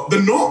course, but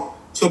they're not.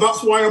 So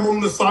that's why I'm on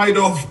the side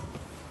of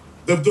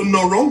they've done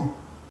no wrong.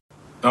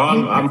 No,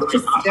 I'm the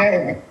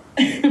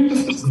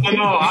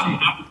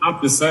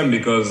same,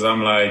 because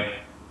I'm like,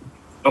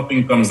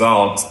 nothing comes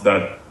out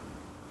that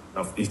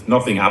if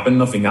nothing happened,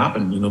 nothing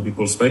happened.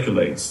 People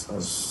speculate. If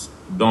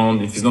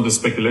it's not a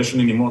speculation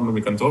anymore, then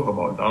we can talk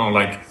about it. I don't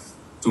like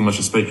too much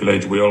to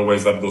speculate. We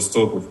always have those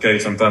talk with Kay,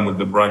 sometimes with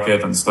the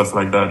bracket and stuff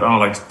like that. I don't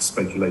like to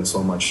speculate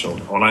so much. So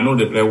all I know,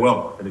 they play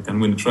well. They can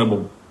win the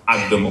treble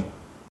at the moment.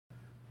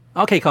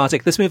 Okay,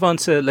 Kartik, let's move on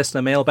to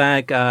listener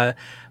mailbag.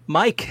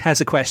 Mike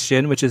has a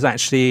question, which is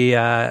actually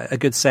a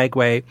good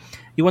segue.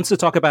 He wants to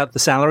talk about the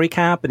salary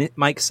cap. And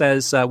Mike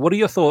says, what are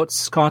your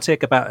thoughts,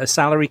 Kartik, about a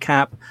salary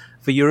cap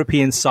for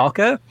European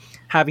soccer?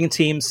 Having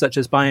teams such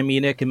as Bayern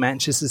Munich and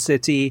Manchester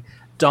City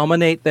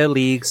dominate their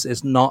leagues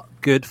is not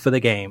good for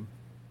the game.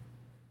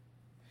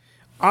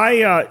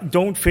 I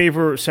don't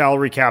favor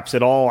salary caps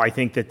at all. I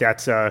think that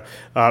that's a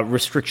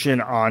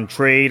restriction on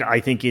trade. I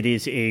think it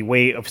is a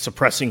way of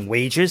suppressing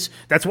wages.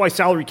 That's why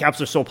salary caps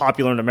are so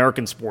popular in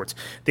American sports.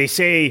 They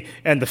say,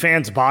 and the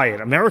fans buy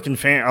it.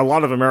 A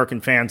lot of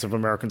American fans of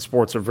American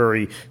sports are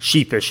very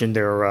sheepish in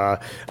their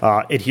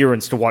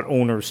adherence to what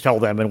owners tell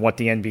them and what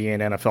the NBA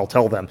and NFL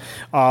tell them.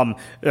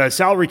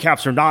 Salary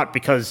caps are not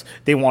because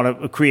they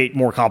want to create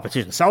more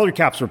competition. Salary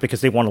caps are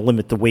because they want to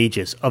limit the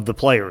wages of the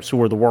players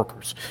who are the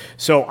workers.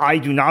 So I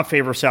do not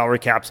favor salary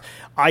caps.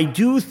 I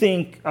do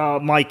think,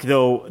 Mike,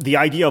 though, the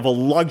idea of a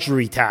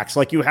luxury tax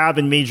like you have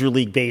in Major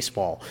League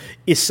Baseball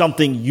is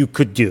something you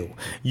could do.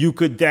 You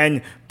could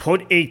then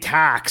put a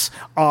tax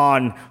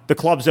on the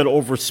clubs that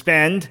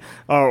overspend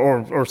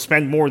or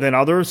spend more than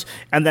others,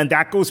 and then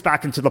that goes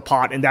back into the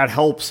pot, and that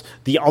helps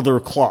the other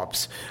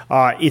clubs.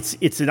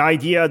 It's an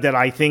idea that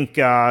I think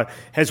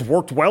has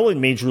worked well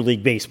in Major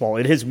League Baseball.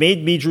 It has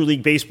made Major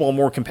League Baseball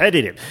more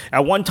competitive.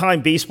 At one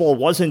time, baseball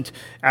wasn't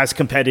as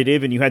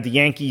competitive, and you had the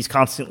Yankees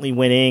constantly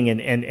winning,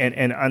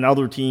 and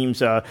other teams.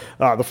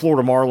 The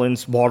Florida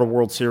Marlins bought a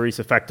World Series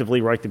effectively,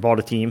 right? They bought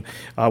a team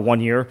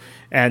 1 year.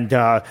 And,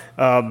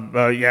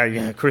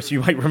 Chris,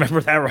 you might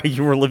remember that, right?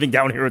 You were living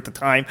down here at the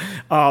time.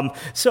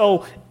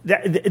 So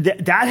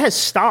that has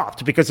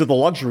stopped because of the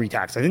luxury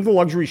tax. I think the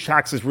luxury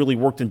tax has really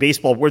worked in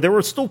baseball, where there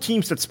are still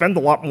teams that spend a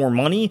lot more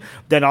money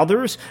than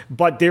others,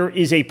 but there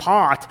is a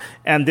pot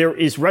and there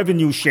is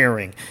revenue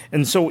sharing.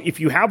 And so if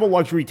you have a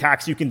luxury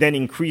tax, you can then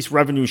increase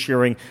revenue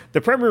sharing.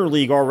 The Premier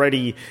League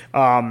already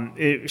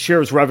it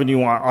shares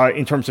revenue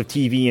in terms of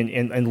TV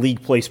and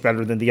league place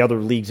better than the other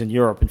leagues in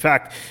Europe. In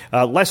fact,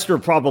 Leicester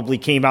probably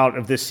came out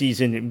of this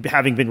season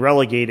having been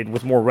relegated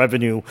with more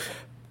revenue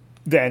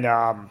than,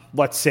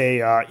 let's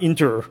say,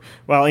 Inter.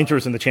 Well,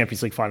 Inter's in the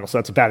Champions League final, so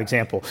that's a bad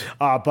example.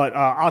 But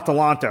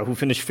Atalanta, who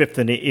finished fifth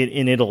in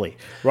Italy,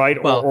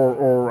 right?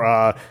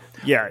 Well,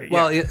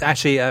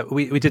 actually,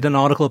 we did an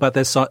article about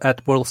this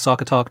at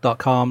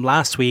worldsoccertalk.com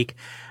last week,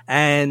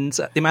 and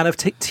the amount of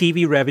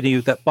TV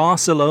revenue that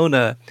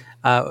Barcelona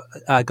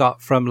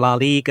got from La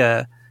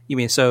Liga. You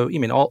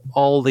mean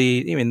all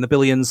the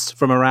billions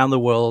from around the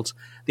world?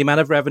 The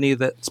amount of revenue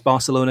that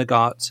Barcelona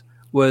got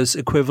was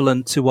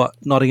equivalent to what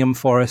Nottingham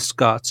Forest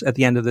got at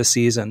the end of the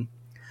season.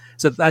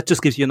 So that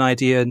just gives you an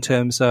idea in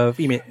terms of...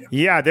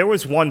 Yeah, there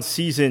was one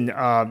season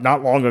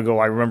not long ago,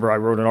 I remember I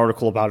wrote an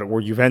article about it,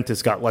 where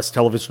Juventus got less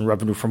television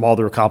revenue from all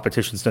their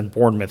competitions than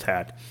Bournemouth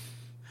had.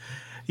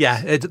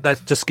 Yeah,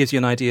 that just gives you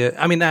an idea.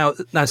 I mean, now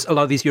a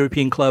lot of these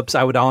European clubs,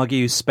 I would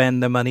argue,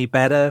 spend their money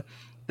better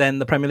than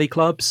the Premier League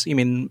clubs. You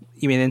mean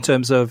in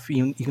terms of...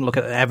 You can look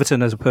at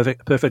Everton as a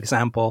perfect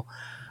example.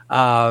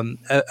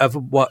 Of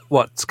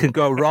what can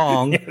go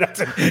wrong. Yeah,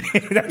 that's an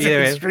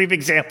extreme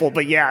example,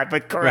 but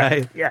correct.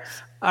 Right. Yes.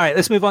 All right,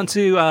 let's move on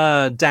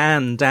to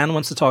Dan. Dan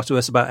wants to talk to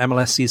us about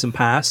MLS Season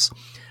Pass.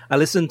 I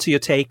listened to your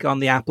take on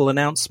the Apple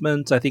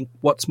announcement. I think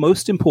what's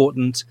most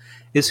important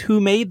is who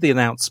made the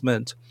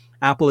announcement.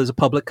 Apple is a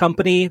public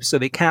company, so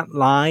they can't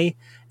lie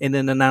in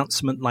an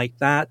announcement like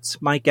that.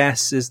 My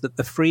guess is that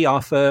the free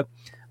offer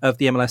of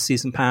the MLS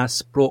Season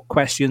Pass brought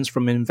questions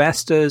from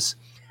investors,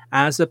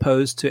 as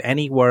opposed to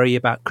any worry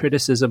about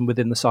criticism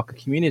within the soccer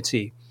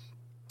community.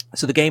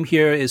 So the game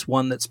here is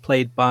one that's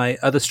played by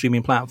other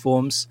streaming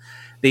platforms.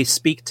 They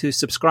speak to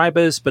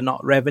subscribers, but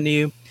not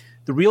revenue.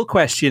 The real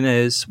question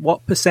is,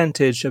 what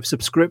percentage of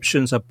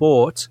subscriptions are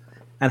bought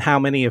and how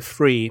many are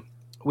free?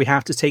 We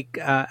have to take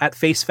at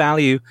face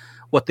value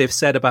what they've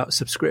said about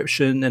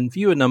subscription and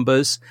viewer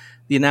numbers.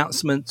 The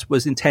announcement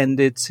was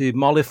intended to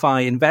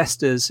mollify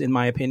investors, in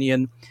my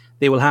opinion.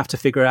 They will have to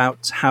figure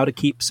out how to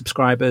keep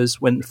subscribers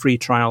when free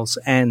trials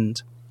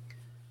end.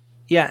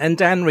 Yeah, and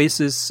Dan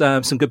raises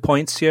some good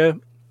points here.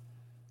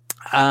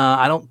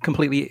 I don't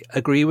completely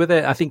agree with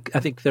it. I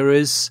think there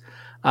is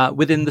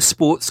within the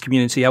sports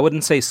community, I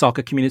wouldn't say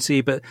soccer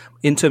community, but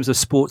in terms of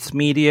sports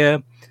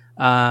media,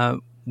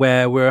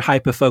 where we're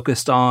hyper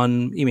focused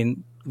on,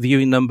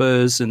 viewing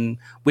numbers and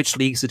which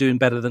leagues are doing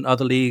better than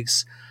other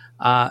leagues.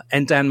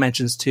 And Dan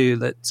mentions too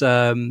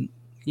that.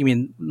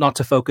 Not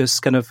to focus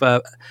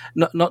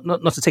not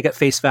to take at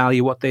face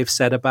value what they've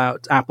said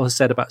about Apple has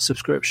said about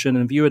subscription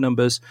and viewer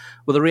numbers.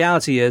 Well, the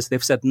reality is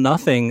they've said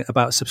nothing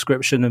about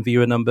subscription and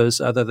viewer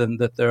numbers other than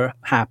that they're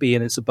happy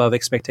and it's above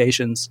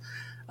expectations.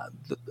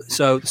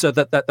 So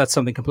that's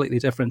something completely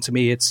different to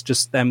me. It's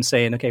just them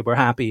saying, okay, we're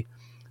happy.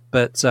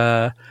 But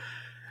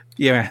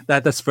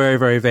that's very,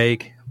 very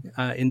vague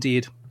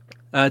indeed.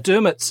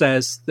 Dermot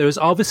says there is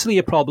obviously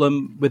a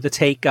problem with the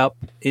take-up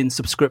in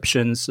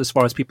subscriptions as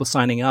far as people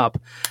signing up.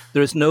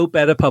 There is no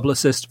better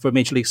publicist for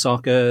Major League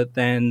Soccer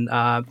than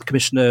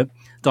Commissioner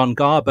Don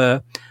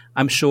Garber.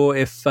 I'm sure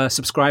if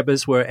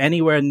subscribers were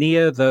anywhere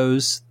near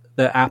those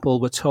that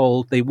Apple were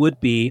told they would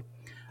be,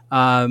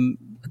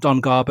 Don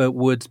Garber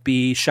would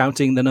be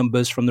shouting the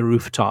numbers from the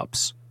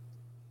rooftops.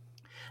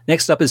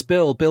 Next up is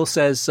Bill. Bill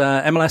says,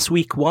 MLS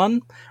Week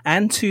 1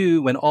 and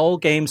 2, when all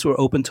games were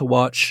open to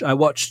watch, I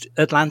watched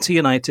Atlanta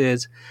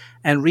United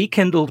and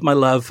rekindled my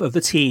love of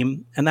the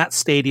team and that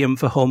stadium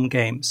for home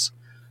games.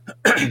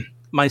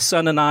 My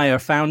son and I are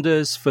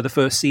founders for the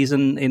first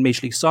season in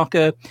Major League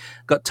Soccer,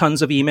 got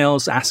tons of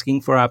emails asking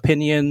for our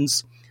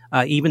opinions,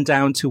 even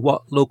down to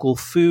what local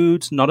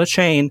food, not a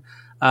chain,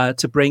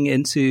 to bring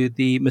into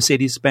the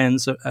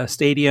Mercedes-Benz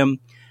stadium,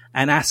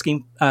 and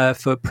asking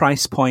for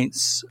price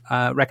points,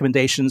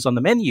 recommendations on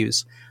the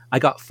menus. I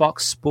got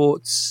Fox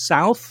Sports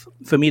South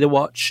for me to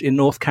watch in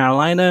North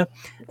Carolina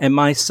and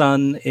my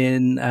son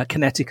in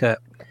Connecticut.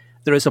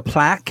 There is a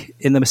plaque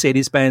in the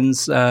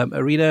Mercedes-Benz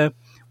arena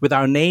with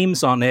our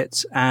names on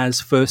it as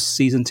first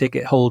season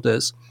ticket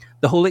holders.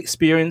 The whole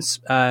experience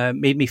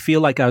made me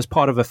feel like I was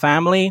part of a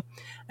family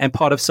and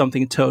part of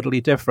something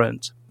totally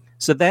different.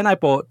 So then I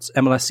bought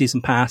MLS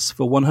Season Pass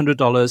for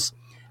 $100,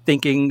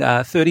 thinking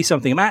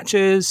 30-something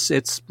matches,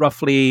 it's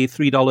roughly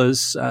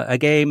 $3 a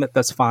game,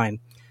 that's fine.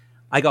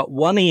 I got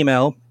one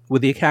email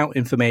with the account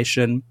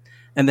information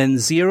and then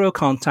zero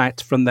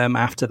contact from them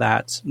after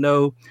that.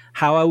 No,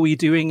 how are we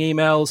doing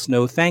emails,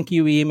 no thank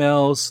you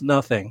emails,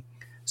 nothing.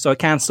 So I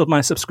canceled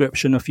my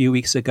subscription a few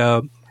weeks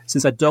ago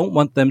since I don't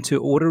want them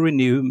to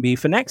auto-renew me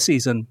for next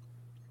season.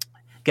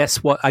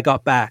 Guess what I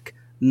got back?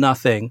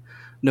 Nothing.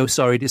 No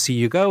sorry to see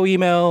you go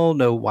email,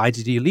 no why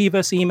did you leave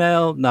us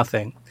email,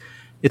 nothing.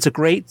 It's a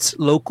great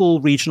local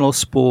regional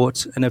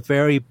sport and a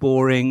very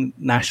boring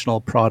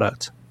national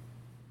product.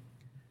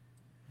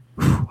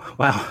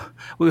 Wow.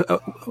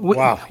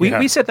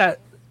 We said that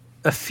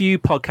a few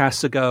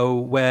podcasts ago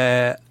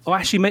where,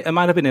 actually it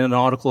might have been in an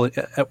article at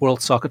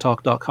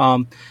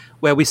worldsoccertalk.com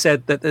where we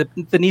said that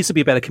there needs to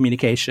be better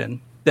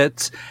communication.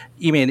 That,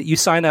 you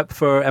sign up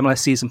for MLS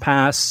Season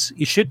Pass,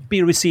 you should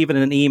be receiving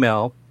an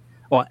email,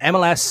 or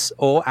MLS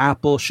or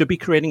Apple should be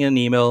creating an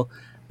email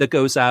that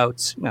goes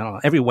out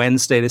every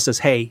Wednesday that says,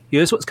 hey,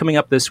 here's what's coming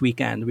up this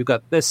weekend. We've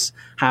got this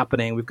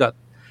happening. We've got,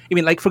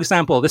 for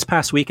example, this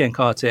past weekend,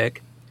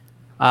 Kartik,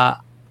 I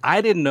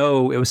didn't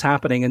know it was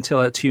happening until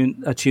I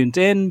tuned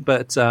in,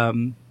 but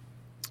I'm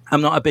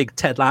not a big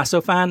Ted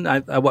Lasso fan.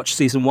 I watched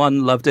season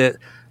 1, loved it.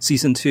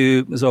 Season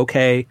 2 was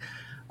okay.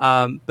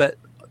 But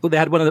they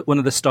had one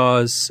of the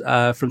stars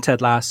from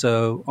Ted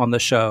Lasso on the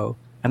show.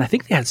 And I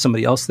think they had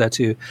somebody else there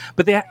too.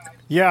 But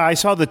I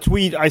saw the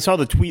tweet.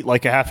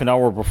 Like a half an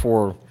hour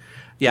before.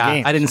 Yeah,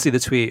 I didn't see the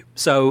tweet.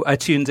 So I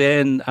tuned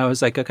in. I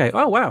was like, okay,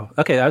 oh wow,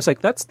 okay. I was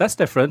like, that's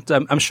different.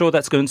 I'm sure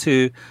that's going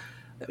to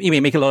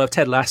make a lot of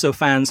Ted Lasso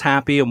fans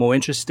happy or more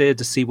interested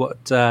to see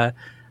what it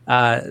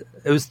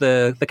was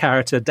the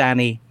character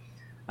Danny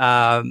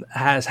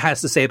has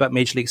to say about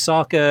Major League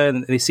Soccer,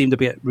 and they seem to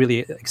be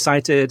really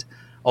excited.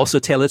 Also,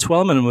 Taylor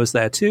Twellman was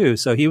there too,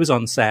 so he was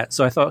on set.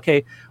 So I thought,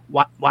 okay,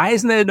 why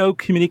isn't there no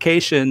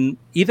communication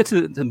either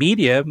to the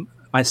media,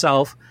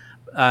 myself,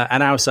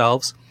 and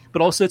ourselves,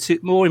 but also to,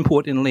 more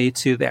importantly,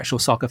 to the actual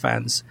soccer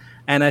fans?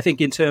 And I think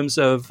in terms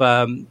of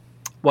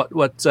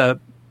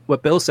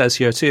what Bill says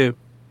here too,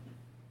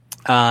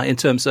 in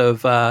terms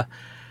of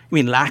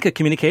lack of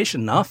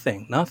communication,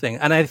 nothing.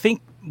 And I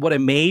think what it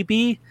may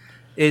be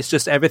is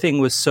just everything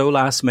was so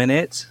last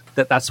minute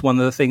that's one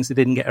of the things they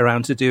didn't get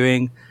around to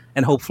doing.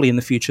 And hopefully in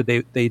the future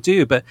they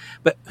do. But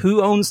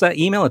who owns that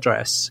email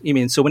address?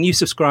 So when you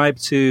subscribe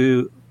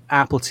to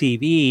Apple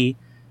TV,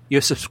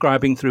 you're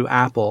subscribing through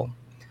Apple.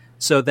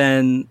 So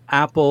then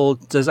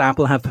does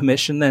Apple have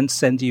permission then to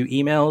send you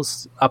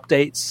emails,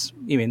 updates?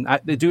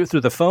 They do it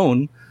through the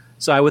phone.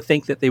 So I would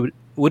think that they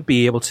would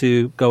be able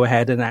to go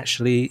ahead and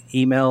actually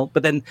email.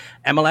 But then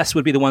MLS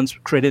would be the ones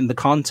creating the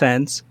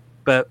content.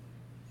 But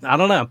I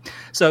don't know.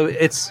 So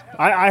it's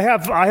I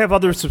have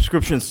other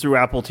subscriptions through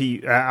Apple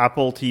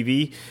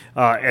TV,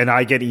 and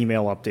I get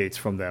email updates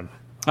from them.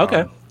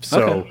 Okay.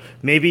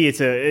 Maybe it's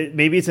an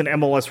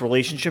MLS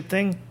relationship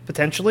thing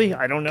potentially.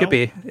 I don't know.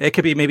 It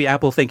could be maybe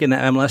Apple thinking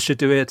that MLS should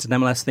do it, and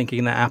MLS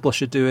thinking that Apple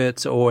should do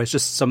it, or it's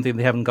just something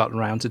they haven't gotten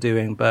around to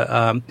doing.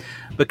 But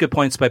good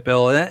points by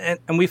Bill,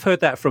 and we've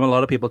heard that from a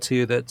lot of people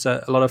too. That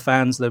a lot of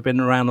fans that have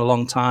been around a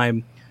long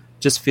time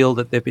just feel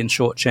that they've been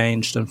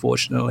shortchanged,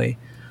 unfortunately.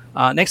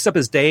 Next up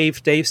is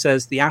Dave. Dave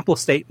says the Apple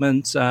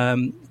statement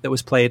that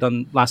was played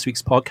on last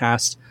week's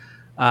podcast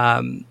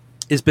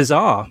is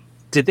bizarre.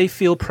 Did they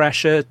feel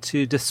pressure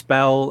to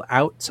dispel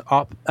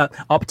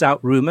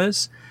opt-out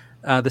rumors?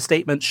 The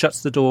statement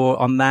shuts the door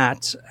on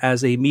that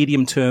as a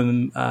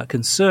medium-term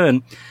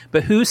concern.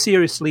 But who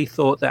seriously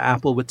thought that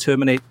Apple would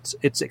terminate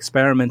its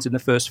experiment in the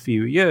first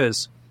few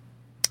years?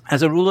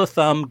 As a rule of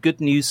thumb, good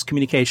news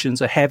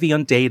communications are heavy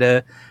on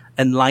data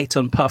and light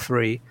on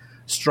puffery.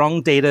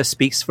 Strong data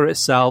speaks for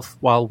itself,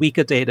 while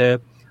weaker data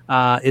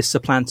is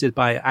supplanted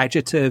by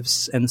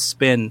adjectives and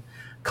spin.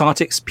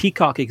 Kartik's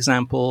Peacock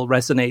example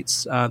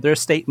resonates. Their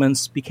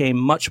statements became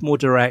much more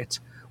direct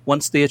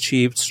once they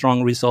achieved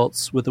strong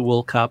results with the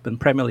World Cup and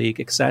Premier League,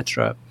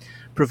 etc.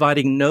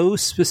 Providing no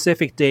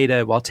specific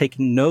data while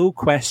taking no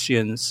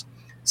questions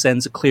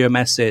sends a clear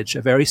message,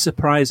 a very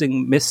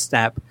surprising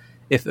misstep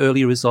if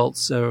early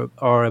results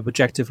are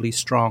objectively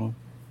strong.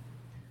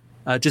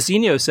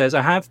 Jairzinho says,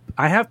 I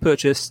have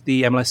purchased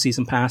the MLS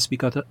season pass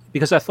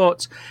because I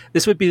thought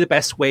this would be the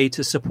best way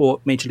to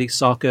support Major League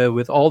Soccer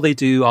with all they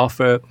do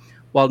offer,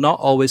 while not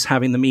always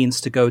having the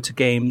means to go to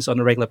games on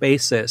a regular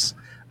basis.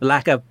 The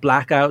lack of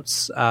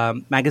blackouts,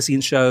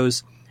 magazine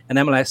shows, and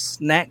MLS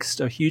Next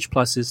are huge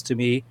pluses to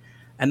me,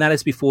 and that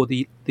is before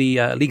the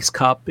Leagues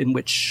Cup, in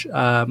which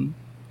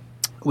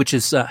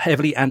is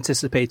heavily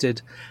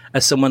anticipated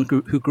as someone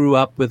who grew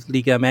up with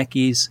Liga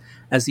MX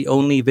as the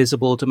only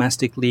visible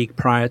domestic league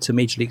prior to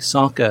Major League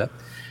Soccer.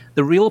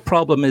 The real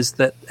problem is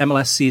that the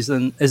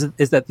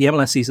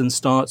MLS season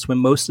starts when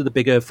most of the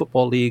bigger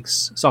football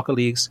leagues, soccer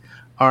leagues,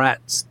 are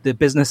at the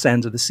business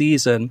end of the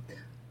season,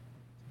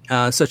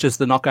 such as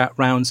the knockout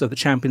rounds of the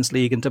Champions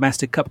League and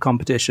domestic cup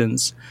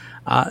competitions,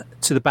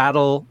 to the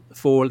battle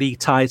for league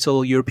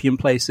title, European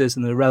places,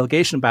 and the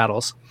relegation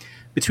battles.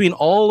 Between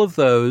all of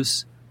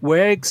those,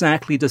 where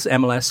exactly does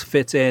MLS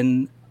fit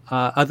in,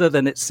 other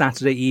than its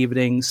Saturday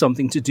evening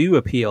something to do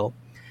appeal?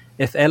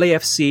 If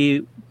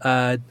LAFC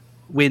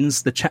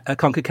wins the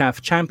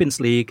CONCACAF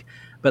Champions League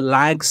but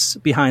lags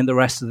behind the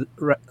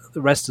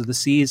rest of the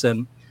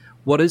season,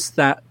 what is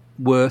that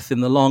worth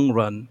in the long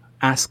run?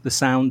 Ask the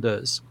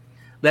Sounders.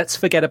 Let's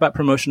forget about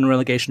promotion and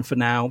relegation for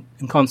now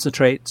and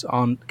concentrate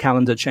on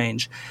calendar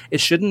change.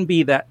 It shouldn't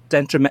be that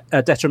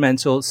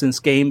detrimental, since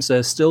games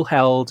are still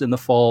held in the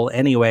fall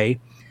anyway.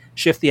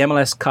 Shift the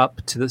MLS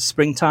Cup to the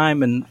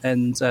springtime,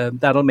 and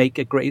that'll make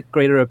a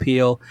greater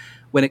appeal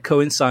when it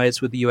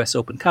coincides with the US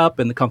Open Cup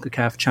and the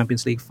CONCACAF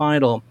Champions League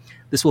final.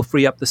 This will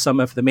free up the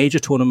summer for the major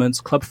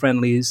tournaments, club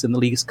friendlies, and the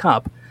Leagues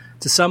Cup.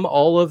 To sum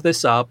all of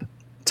this up,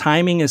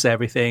 timing is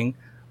everything.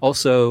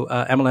 Also,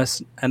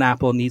 MLS and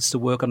Apple needs to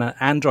work on an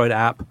Android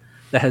app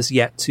that has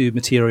yet to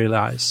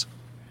materialize.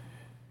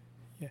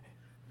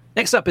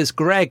 Next up is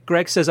Greg.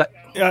 Greg says, go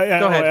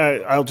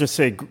ahead. I'll just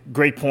say,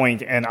 great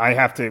point, and I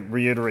have to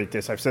reiterate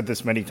this. I've said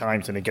this many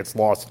times, and it gets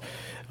lost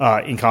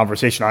in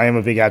conversation. I am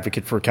a big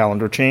advocate for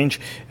calendar change,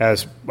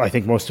 as I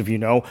think most of you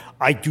know.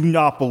 I do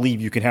not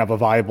believe you can have a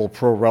viable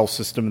pro-rel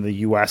system in the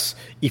U.S.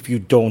 if you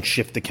don't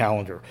shift the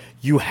calendar.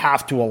 You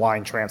have to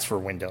align transfer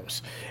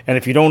windows. And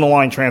if you don't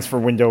align transfer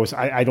windows,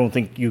 I don't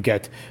think you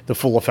get the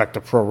full effect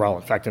of pro-rel.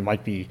 In fact, it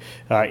might be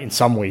in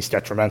some ways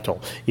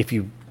detrimental if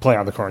you play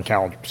on the current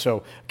calendar.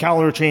 So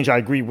calendar change, I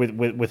agree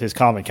with his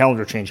comment.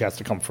 Calendar change has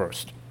to come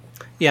first.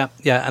 Yeah,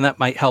 and that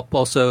might help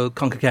also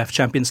CONCACAF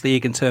Champions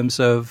League in terms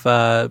of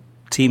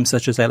teams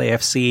such as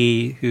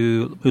LAFC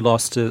who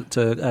lost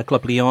to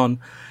Club Lyon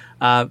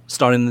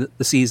starting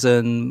the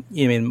season.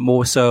 You mean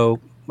more so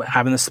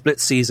having a split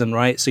season,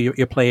 right? So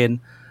you're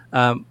playing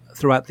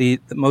throughout the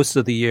most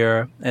of the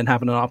year and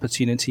having an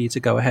opportunity to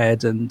go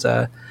ahead and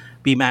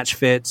be match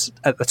fit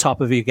at the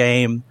top of your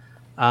game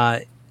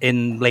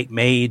in late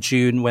May,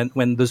 June,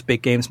 when those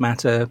big games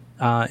matter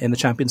in the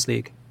Champions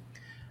League.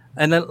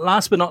 And then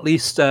last but not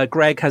least,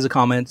 Greg has a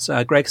comment.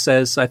 Greg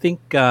says, I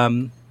think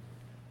an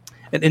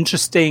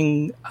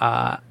interesting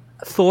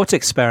thought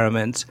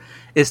experiment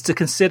is to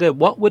consider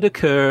what would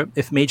occur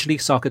if Major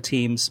League Soccer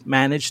teams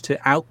managed to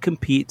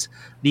outcompete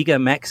Liga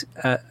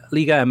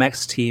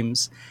MX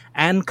teams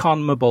and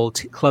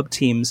CONMEBOL club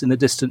teams in the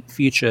distant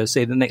future,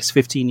 say the next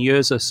 15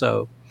 years or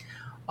so.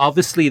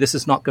 Obviously, this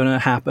is not going to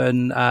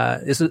happen.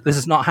 This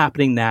is not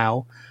happening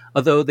now,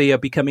 although they are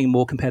becoming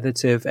more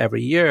competitive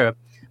every year.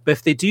 But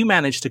if they do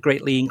manage to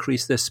greatly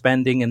increase their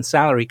spending and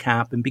salary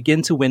cap and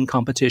begin to win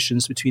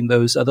competitions between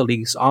those other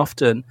leagues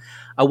often,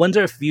 I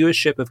wonder if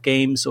viewership of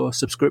games or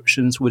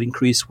subscriptions would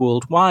increase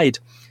worldwide,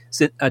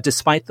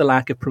 despite the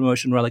lack of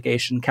promotion,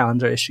 relegation,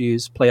 calendar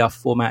issues, playoff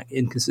format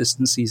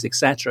inconsistencies,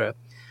 etc.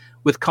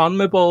 With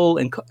CONMEBOL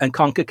and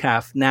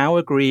CONCACAF now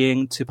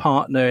agreeing to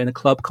partner in a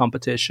club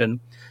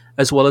competition,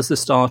 as well as the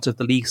start of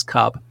the Leagues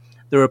Cup,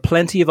 there are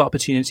plenty of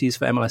opportunities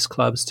for MLS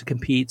clubs to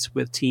compete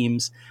with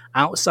teams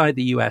outside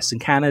the US and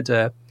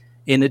Canada,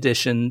 in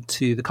addition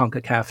to the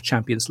CONCACAF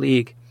Champions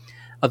League.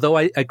 Although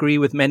I agree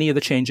with many of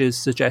the changes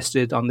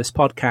suggested on this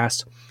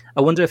podcast,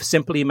 I wonder if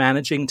simply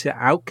managing to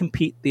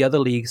outcompete the other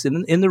leagues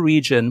in the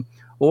region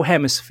or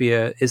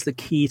hemisphere is the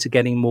key to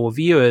getting more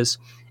viewers.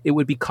 It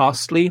would be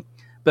costly,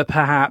 but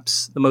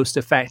perhaps the most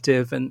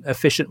effective and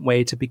efficient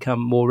way to become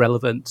more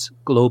relevant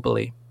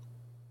globally.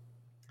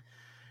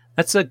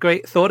 That's a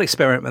great thought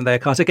experiment there,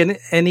 Kartik.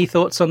 Any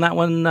thoughts on that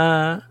one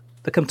that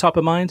come top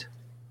of mind?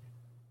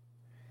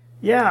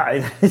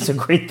 Yeah, it's a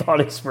great thought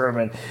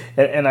experiment.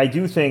 And I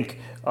do think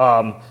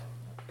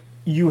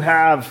you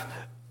have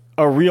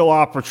a real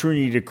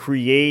opportunity to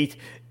create,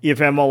 if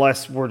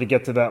MLS were to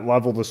get to that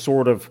level, the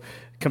sort of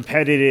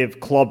competitive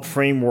club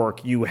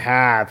framework you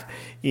have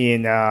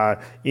in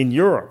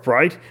Europe,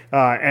 right?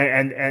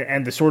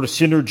 And the sort of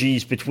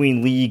synergies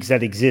between leagues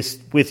that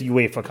exist with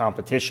UEFA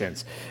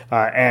competitions,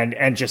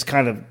 and just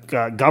kind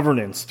of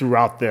governance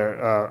throughout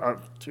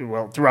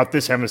throughout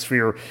this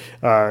hemisphere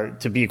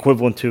to be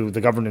equivalent to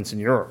the governance in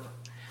Europe.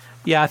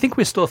 Yeah, I think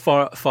we're still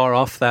far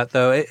off that,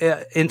 though,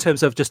 in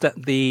terms of just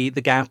the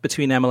gap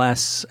between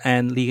MLS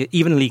and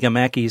even Liga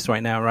MX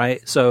right now,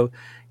 right? So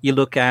you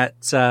look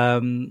at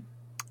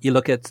you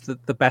look at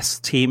the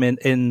best team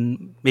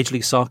in Major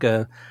League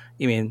Soccer.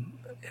 I mean,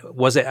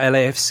 was it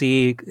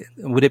LAFC?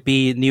 Would it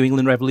be New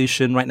England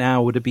Revolution right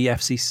now? Would it be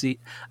FCC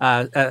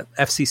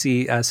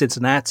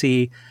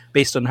Cincinnati,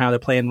 based on how they're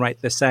playing right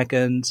this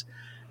second?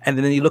 And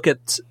then you look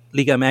at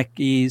Liga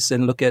MX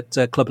and look at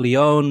Club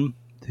Leon,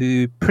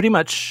 who pretty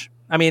much,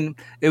 I mean,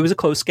 it was a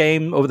close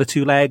game over the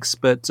two legs,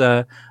 but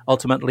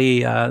ultimately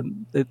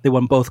they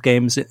won both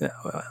games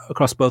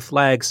across both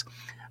legs.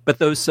 But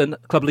those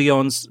Club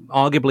Leon's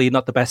arguably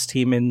not the best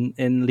team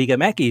in Liga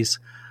MX.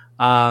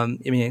 I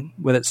mean,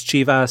 whether it's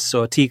Chivas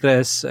or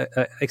Tigres,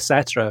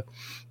 etc.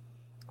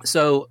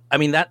 So, I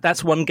mean,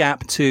 that's one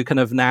gap to kind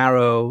of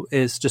narrow,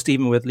 is just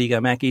even with Liga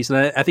MX.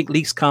 And I think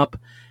Leagues Cup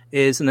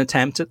is an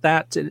attempt at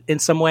that in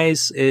some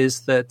ways,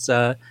 is that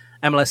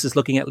MLS is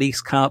looking at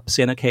Leagues Cup,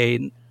 saying,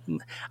 okay,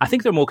 I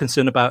think they're more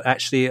concerned about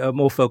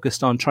more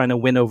focused on trying to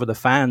win over the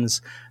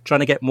fans,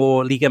 trying to get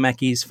more Liga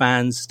MX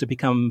fans to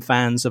become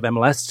fans of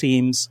MLS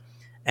teams,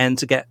 and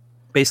to get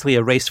basically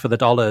a race for the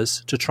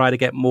dollars, to try to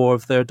get more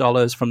of their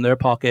dollars from their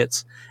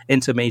pockets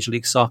into Major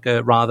League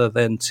Soccer rather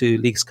than to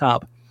Leagues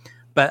Cup.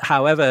 But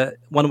however,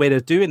 one way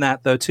of doing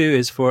that, though, too,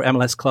 is for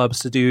MLS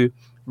clubs to do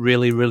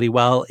really, really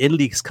well in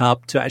Leagues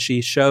Cup, to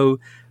actually show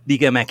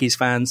Liga MX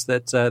fans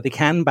that they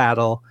can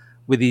battle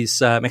with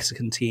these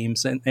Mexican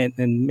teams and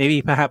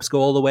maybe perhaps go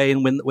all the way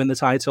and win the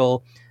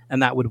title,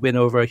 and that would win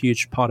over a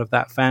huge part of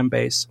that fan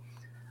base.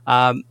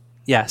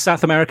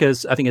 South America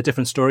is, I think, a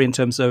different story in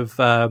terms of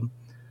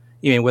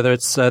whether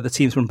it's the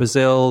teams from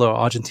Brazil or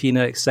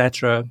Argentina,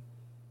 etc.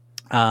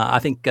 I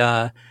think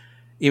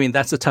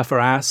that's a tougher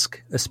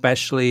ask,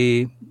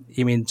 especially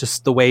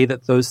just the way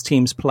that those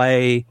teams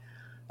play.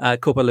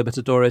 Copa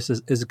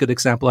Libertadores is a good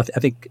example. I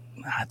think,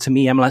 to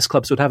me, MLS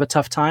clubs would have a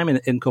tough time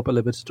in Copa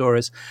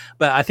Libertadores.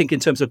 But I think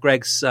in terms of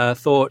Greg's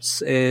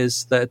thoughts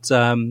is that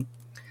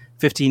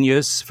 15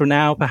 years from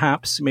now,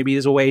 perhaps, maybe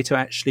there's a way to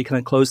actually kind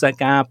of close that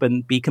gap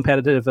and be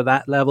competitive at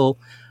that level,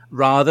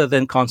 rather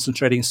than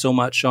concentrating so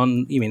much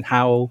on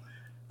how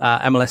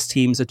MLS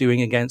teams are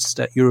doing against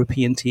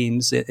European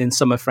teams in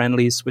summer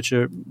friendlies, which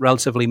are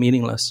relatively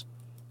meaningless.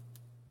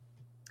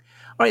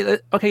 All right,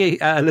 okay,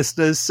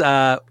 listeners,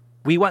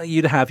 we want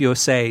you to have your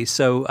say.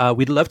 So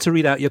we'd love to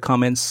read out your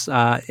comments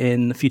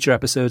in future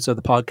episodes of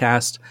the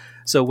podcast.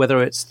 So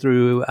whether it's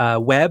through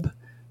web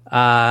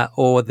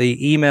or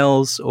the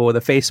emails or the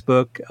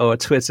Facebook or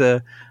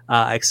Twitter,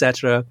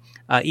 etc.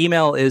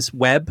 Email is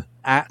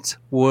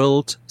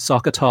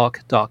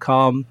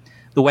web@worldsoccertalk.com.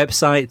 The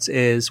website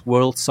is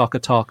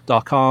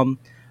worldsoccertalk.com.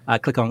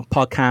 Click on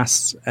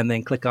podcasts and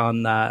then click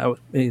on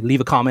leave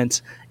a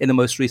comment in the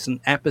most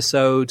recent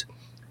episode.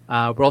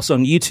 We're also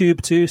on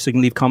YouTube too, so you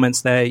can leave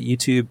comments there,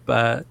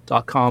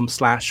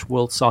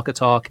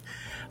 youtube.com/worldsoccertalk,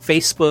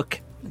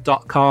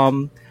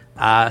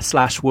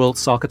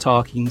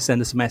 facebook.com/worldsoccertalk. You can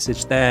send us a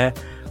message there,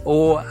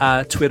 or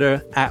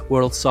Twitter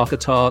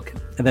 @worldsoccertalk.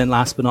 And then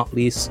last but not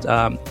least,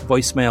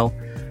 voicemail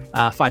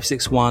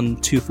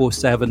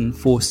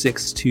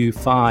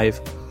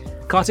 561-247-4625.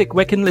 Kartik,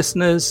 where can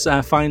listeners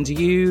find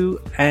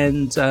you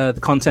and the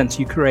content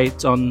you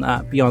create on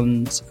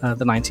Beyond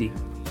the 90?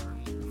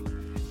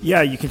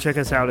 Yeah, you can check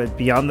us out at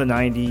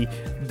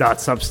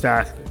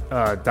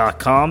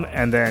beyondthe90.substack.com,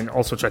 and then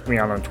also check me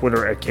out on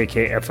Twitter at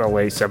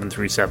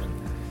KKFLA737.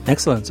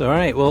 Excellent. All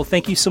right. Well,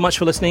 thank you so much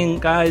for listening,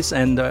 guys,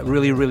 and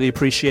really, really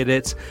appreciate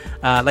it.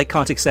 Like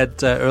Kartik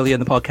said earlier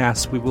in the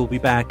podcast, we will be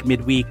back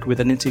midweek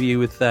with an interview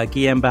with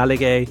Guillaume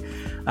Balaguer,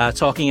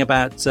 talking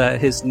about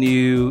his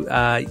new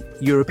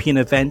European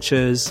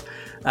Adventures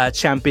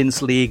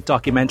Champions League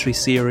documentary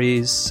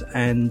series,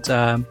 and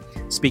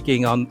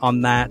speaking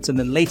on that. And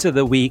then later in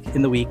the week,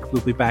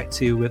 we'll be back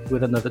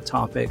with another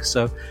topic.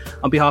 So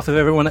on behalf of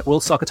everyone at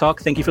World Soccer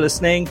Talk, thank you for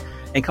listening.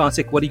 And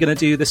Kartik, what are you going to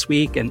do this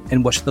week,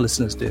 and what should the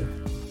listeners do?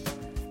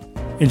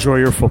 Enjoy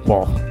your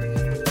football.